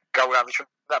goal average from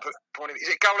that point of view. Is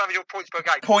it goal average or points per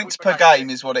game? Points per game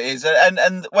is what it is.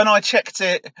 And when I checked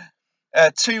it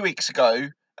 2 weeks ago,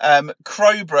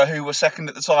 Crowborough, who were second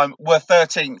at the time, were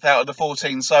 13th out of the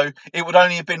 14. So it would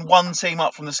only have been one team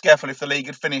up from the SCEFL if the league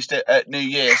had finished it at New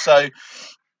Year. So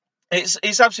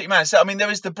it's absolutely mad. I mean, there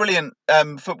is the brilliant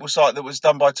football site that was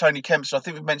done by Tony Kempster. I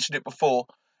think we've mentioned it before.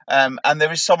 And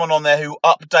there is someone on there who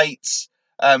updates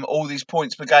all these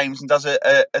points per games and does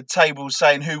a table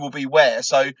saying who will be where.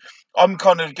 So I'm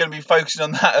kind of going to be focusing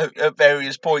on that at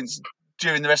various points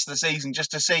during the rest of the season,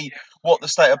 just to see what the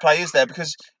state of play is there,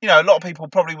 because a lot of people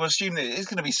probably will assume that it's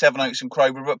going to be Sevenoaks and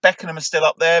Crowborough, but Beckenham are still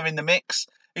up there in the mix,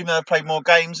 even though they've played more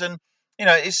games. And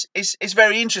it's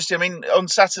very interesting. I mean, on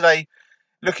Saturday,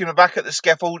 looking back at the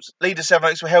SCEFL, Leader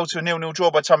Sevenoaks were held to a 0-0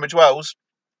 draw by Tunbridge Wells.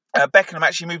 Beckenham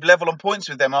actually moved level on points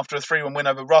with them after a 3-1 win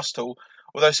over Rusthall,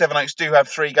 although Sevenoaks do have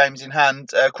 3 games in hand.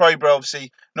 Crowborough, obviously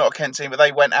not a Kent team, but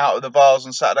they went out of the Vars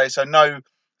on Saturday, so no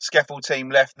SCEFL team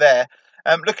left there.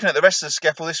 Looking at the rest of the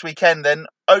SCEFL this weekend then,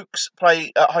 Oaks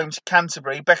play at home to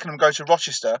Canterbury, Beckenham go to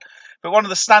Rochester, but one of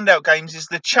the standout games is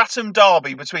the Chatham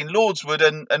derby between Lordswood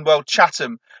and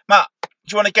Chatham. Matt, do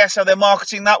you want to guess how they're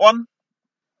marketing that one?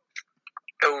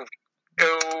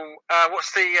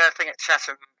 What's the thing at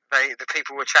Chatham? The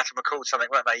people were Chatham were called something,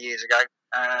 weren't they, years ago?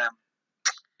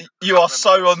 You are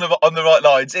so on the right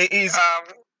lines. It is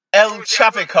El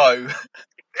Chavico.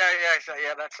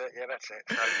 that's it.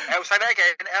 So, say that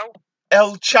again.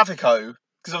 El Chavico,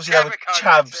 because obviously they were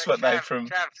Chavs, weren't they?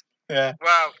 Chavs. Yeah.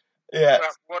 Well, Yeah.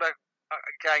 well, what a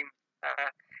game.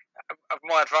 Of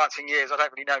my advancing years, I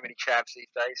don't really know many Chavs these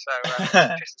days, so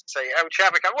just to see El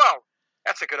Chavico. Well,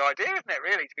 that's a good idea, isn't it?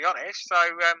 Really, to be honest. So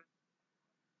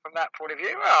from that point of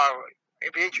view, well,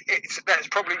 that's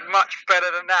probably much better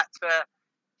than that.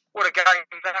 What a game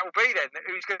that will be then.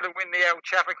 Who's going to win the El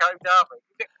Chavico derby?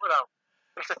 Well,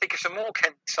 we'll have to think of some more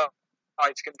Kent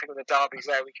sides. Can think of the derbies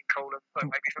there, we can call them. But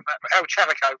maybe from that. But El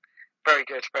Chavico, very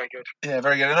good, very good. Yeah,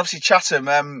 very good. And obviously Chatham,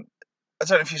 I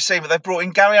don't know if you've seen, but they've brought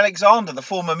in Gary Alexander, the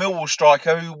former Millwall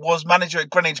striker who was manager at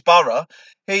Greenwich Borough.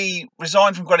 He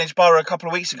resigned from Greenwich Borough a couple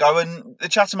of weeks ago, and the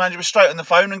Chatham manager was straight on the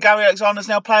phone, and Gary Alexander's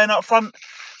now playing up front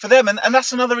for them. And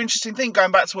that's another interesting thing,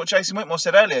 going back to what Jason Whitmore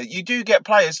said earlier. You do get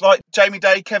players like Jamie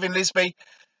Day, Kevin Lisby,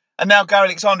 and now Gary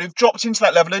Alexander who've dropped into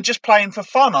that level and just playing for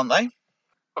fun, aren't they?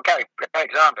 Well, Gary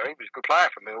Alexander, he was a good player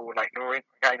for Millwall, Lake Noreen.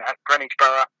 Again, at Greenwich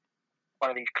Borough, one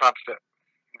of these clubs that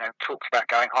talks about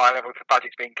going high level, the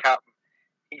budget's being cut.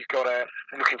 He's got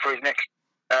looking for his next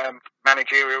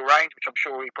managerial range, which I'm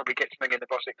sure he probably gets something in the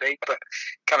Bostik League. But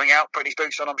coming out, putting his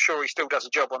boots on, I'm sure he still does a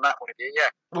job on that point of view. Yeah.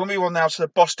 We'll move on now to the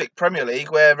Bostik Premier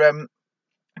League, where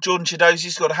Jordan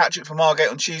Chidozi's got a hat-trick for Margate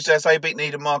on Tuesday as they beat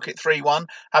Needham Market 3-1,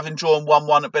 having drawn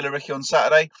 1-1 at Billericay on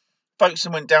Saturday.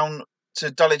 Folkestone went down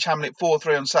to Dulwich Hamlet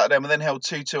 4-3 on Saturday and then held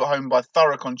 2-2 at home by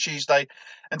Thurrock on Tuesday.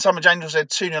 And Tunbridge Angels led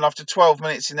 2-0 after 12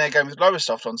 minutes in their game with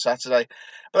Lowestoft on Saturday.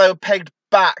 But they were pegged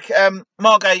back.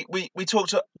 Margate, we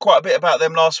talked quite a bit about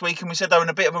them last week, and we said they were in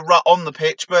a bit of a rut on the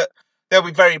pitch, but they'll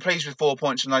be very pleased with 4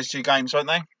 points in those two games, won't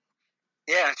they?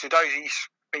 Yeah, Chidozi's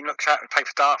been looked at and paid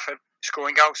for Dartford,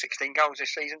 scoring goals, 16 goals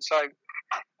this season, so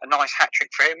a nice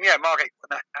hat-trick for him. Yeah, Margate,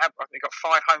 they've got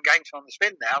 5 home games on the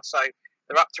spin now, so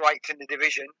they're up to 8th in the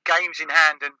division, games in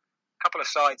hand, and a couple of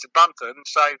sides above them.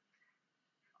 So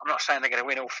I'm not saying they're going to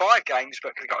win all 5 games,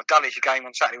 but they've got a Dulwich game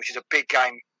on Saturday, which is a big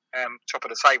game, top of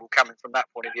the table coming from that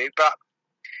point of view. But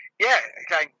yeah,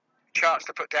 again, chance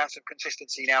to put down some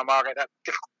consistency now, Margate. That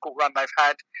difficult run they've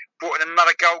had. Brought in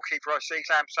another goalkeeper, I see,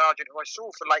 Sam Sargent, who I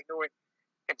saw for Lake Norwich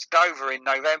against Dover in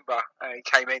November. He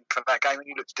came in for that game and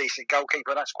he looked a decent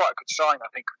goalkeeper. That's quite a good sign,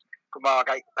 I think, for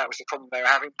Margate. That was the problem they were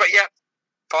having. But yeah,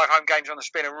 5 home games on the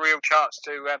spin, a real chance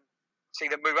to see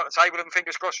them move up the table, and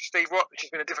fingers crossed for Steve Watt, which has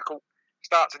been a difficult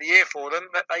start to the year for them,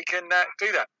 that they can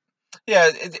do that.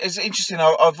 Yeah, it's interesting.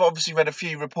 I've obviously read a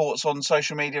few reports on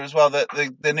social media as well that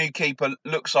the new keeper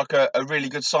looks like a really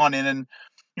good signing, and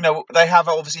they have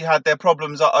obviously had their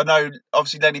problems. I know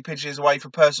obviously Lenny Pidgey is away for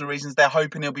personal reasons. They're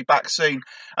hoping he'll be back soon,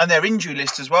 and their injury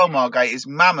list as well, Margate, is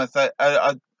mammoth.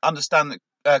 I understand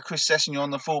that Chris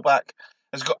Sessignon, the fullback,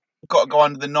 has got to go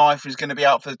under the knife. He's going to be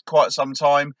out for quite some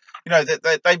time.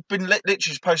 They've been literally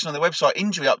just posting on their website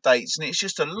injury updates, and it's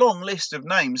just a long list of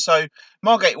names. So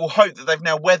Margate will hope that they've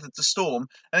now weathered the storm.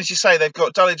 And as you say, they've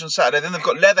got Dulwich on Saturday, then they've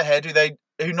got Leatherhead,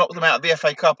 who knocked them out of the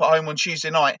FA Cup at home on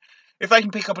Tuesday night. If they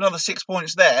can pick up another 6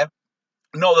 points there,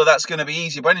 not that that's going to be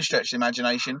easy by any stretch of the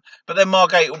imagination, but then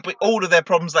Margate will be, all of their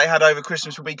problems they had over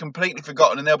Christmas will be completely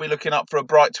forgotten, and they'll be looking up for a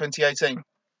bright 2018.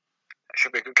 It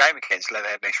should be a good game against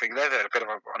Leatherhead next week. Leatherhead a bit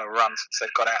on a run since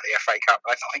they've got out of the FA Cup.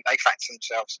 I think they fancy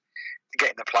themselves to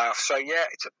get in the playoffs. So yeah,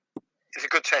 it's a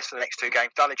good test for the next 2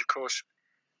 games. Dulwich, of course,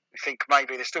 we think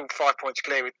maybe they're still 5 points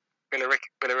clear with Billericay.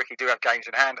 Billericay do have games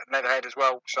in hand, and Leatherhead as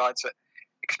well, sides that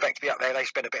expect to be up there. They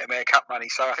spend a bit of Mayor Cup money.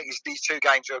 So I think these 2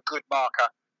 games are a good marker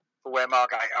for where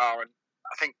Margate are. And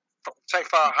I think so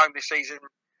far at home this season,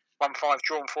 1-5,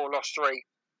 drawn 4, lost 3.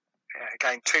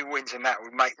 Again, 2 wins in that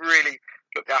would make really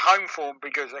look their home form,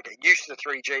 because they get used to the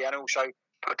 3G, and also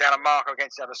put down a marker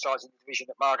against the other sides in the division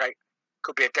that Margate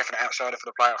could be a definite outsider for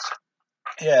the playoffs.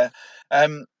 Yeah.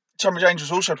 Tunbridge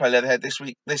Angels also play Leatherhead this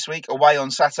week away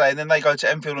on Saturday, and then they go to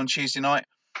Enfield on Tuesday night.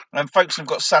 And folks have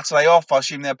got Saturday off. I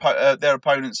assume their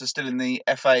opponents are still in the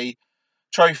FA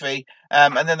Trophy,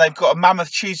 and then they've got a mammoth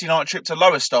Tuesday night trip to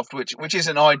Lowestoft, which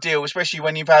isn't ideal, especially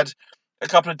when you've had a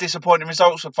couple of disappointing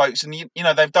results for folks, and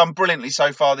they've done brilliantly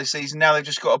so far this season. Now they've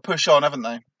just got to push on, haven't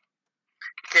they?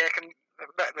 Yeah,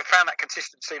 they found that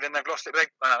consistency. Then they've lost it.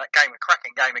 That game, a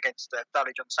cracking game against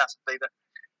Dulwich on Saturday, that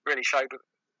really showed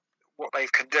what they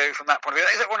can do from that point of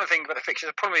view. Is one of the things about the fixtures?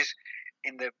 The problem is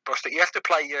in the Bostik, you have to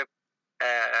play your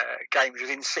games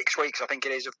within 6 weeks, I think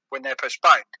it is, of when they're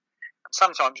postponed. And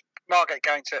sometimes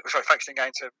Folkestone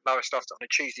going to Lowestoft on a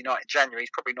Tuesday night in January is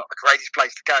probably not the greatest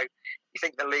place to go. You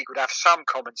think the league would have some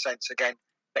common sense again.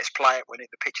 Let's play it when the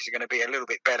pitches are going to be a little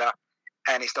bit better,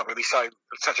 and it's not going to be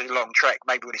such a long trek.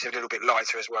 Maybe when it's a little bit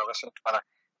lighter as well. That's trying to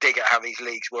dig at how these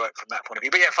leagues work from that point of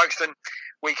view. But yeah, Folkestone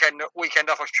weekend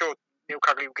off. I'm sure Neil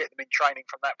Cugley will get them in training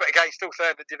from that. But again, still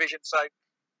third in the division, so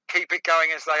keep it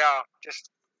going as they are. Just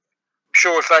I'm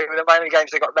sure if they, with the many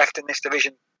games they've got left in this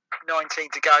division, 19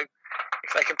 to go,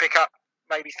 if they can pick up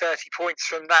maybe 30 points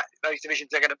from those divisions,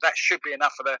 that should be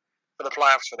enough for the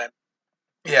playoffs for them.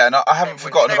 Yeah, and I haven't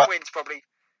forgotten about wins probably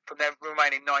from their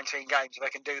remaining 19 games. If they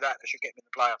can do that, they should get them in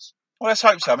the playoffs. Well, let's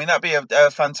hope so. I mean, that'd be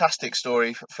a fantastic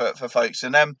story for folks.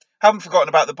 And haven't forgotten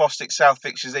about the Bostik South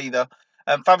fixtures either.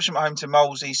 Faversham at home to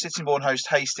Molesey, Sittingbourne host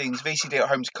Hastings, VCD at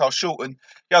home to Carshalton.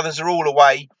 The others are all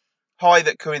away. Hythe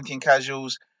at Corinthian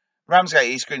Casuals,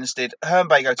 Ramsgate East Grinstead, Herne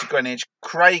Bay go to Greenwich,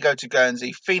 Cray go to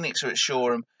Guernsey, Phoenix are at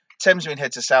Shoreham, Thamesmead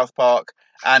head to South Park,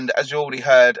 and as you already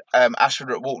heard,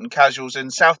 Ashford are at Walton Casuals.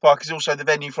 And South Park is also the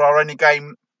venue for our only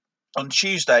game on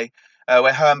Tuesday,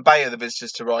 where Herne Bay are the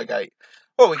visitors to Reigate.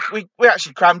 Well, we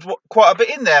actually crammed quite a bit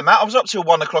in there, Matt. I was up till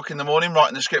 1 o'clock in the morning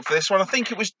writing the script for this one. I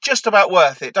think it was just about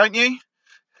worth it, don't you?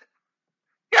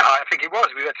 Yeah, I think it was.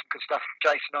 We had some good stuff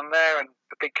from Jason on there, and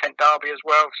the big Kent derby as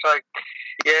well. So,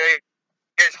 yeah,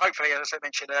 it's hopefully, as I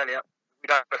mentioned earlier, we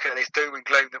don't look at this doom and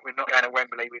gloom that we're not going to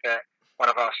Wembley with one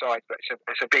of our sides. But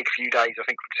it's a big few days, I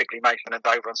think, particularly Mason and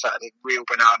Dover on Saturday. Real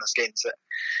banana skins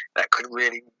that could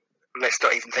really, let's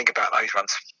not even think about those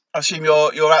ones. I assume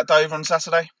you're at Dover on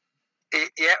Saturday?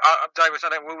 Yeah, Dover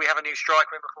Sunday. Will we have a new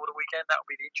striker in before the weekend? That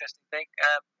will be the interesting thing.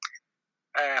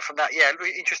 From that, yeah,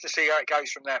 interesting to see how it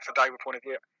goes from there for Dover point of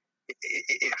view.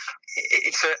 If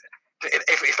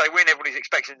they win, everybody's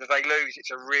expecting. If they lose,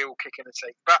 it's a real kick in the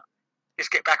teeth. But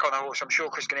just get back on the horse. I'm sure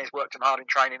Chris Guinness worked him hard in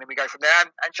training, and we go from there.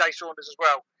 And Jay Saunders as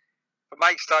well. For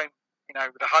Maidstone,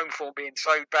 with the home form being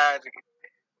so bad,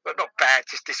 but not bad,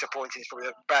 just disappointing. Is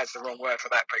probably bad's the wrong word for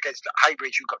that. But against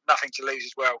Heybridge, who've got nothing to lose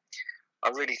as well. I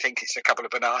really think it's a couple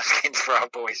of banana skins for our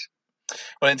boys.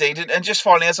 Well, indeed. And just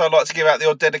finally, as I'd like to give out the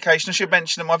odd dedication, I should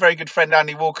mention that my very good friend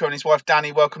Andy Walker and his wife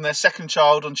Danny welcomed their second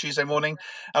child on Tuesday morning.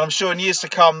 And I'm sure in years to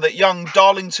come that young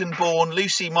Darlington-born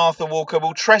Lucy Martha Walker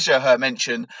will treasure her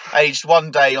mention, aged one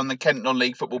day on the Kent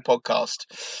Non-League Football Podcast.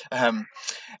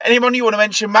 Anyone you want to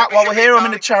mention, Matt, while we're here? I'm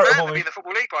in a charitable mood. Be the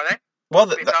Football League by then. Well,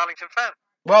 be a Darlington fan.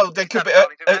 Well, there could be.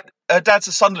 Her dad's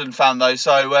a Sunderland fan, though,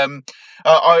 so I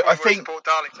think. Support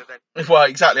Darlington, then. Well,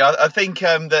 exactly. I think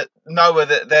that Noah,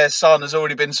 that their son, has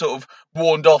already been sort of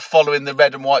warned off following the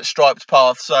red and white striped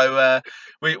path. So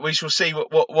we shall see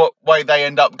what way they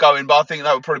end up going. But I think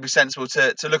that would probably be sensible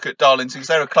to look at Darlington, because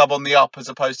they're a club on the up as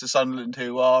opposed to Sunderland,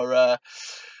 who are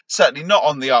certainly not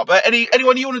on the up.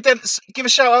 Anyone you want to give a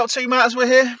shout out to, Matt, as we're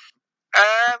here?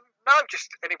 No, just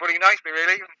anybody who knows me,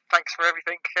 really. Thanks for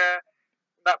everything.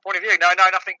 That point of view, no,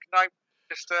 nothing, no.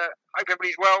 Just hope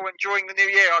everybody's well, enjoying the new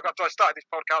year. I started this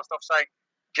podcast off saying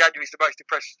January's the most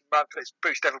depressing month. Let's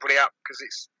boost everybody up,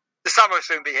 because the summer will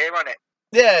soon be here, won't it?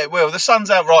 Yeah, well, the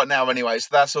sun's out right now anyway, so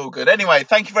that's all good. Anyway,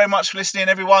 thank you very much for listening,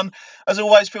 everyone. As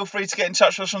always, feel free to get in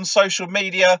touch with us on social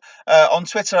media, on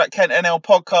Twitter at KentNL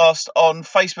Podcast, on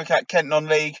Facebook at Kent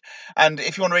Non-League, and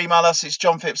if you want to email us, it's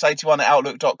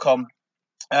johnphipps81@outlook.com.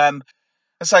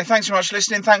 So thanks very much for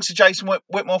listening. Thanks to Jason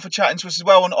Whitmore for chatting to us as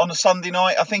well on a Sunday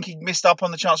night. I think he missed up on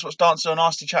the Chance to Watch Dancer and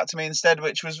asked to chat to me instead,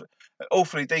 which was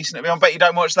awfully decent of me. I bet you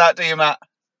don't watch that, do you, Matt?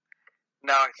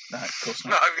 No, of course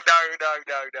not.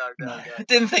 No. I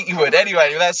didn't think you would.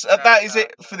 Anyway, that is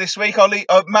it for this week.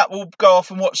 Matt will go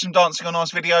off and watch some Dancing on Ice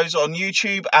videos on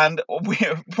YouTube, and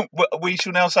we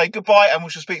shall now say goodbye, and we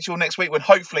shall speak to you all next week when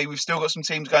hopefully we've still got some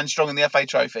teams going strong in the FA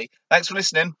Trophy. Thanks for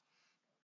listening.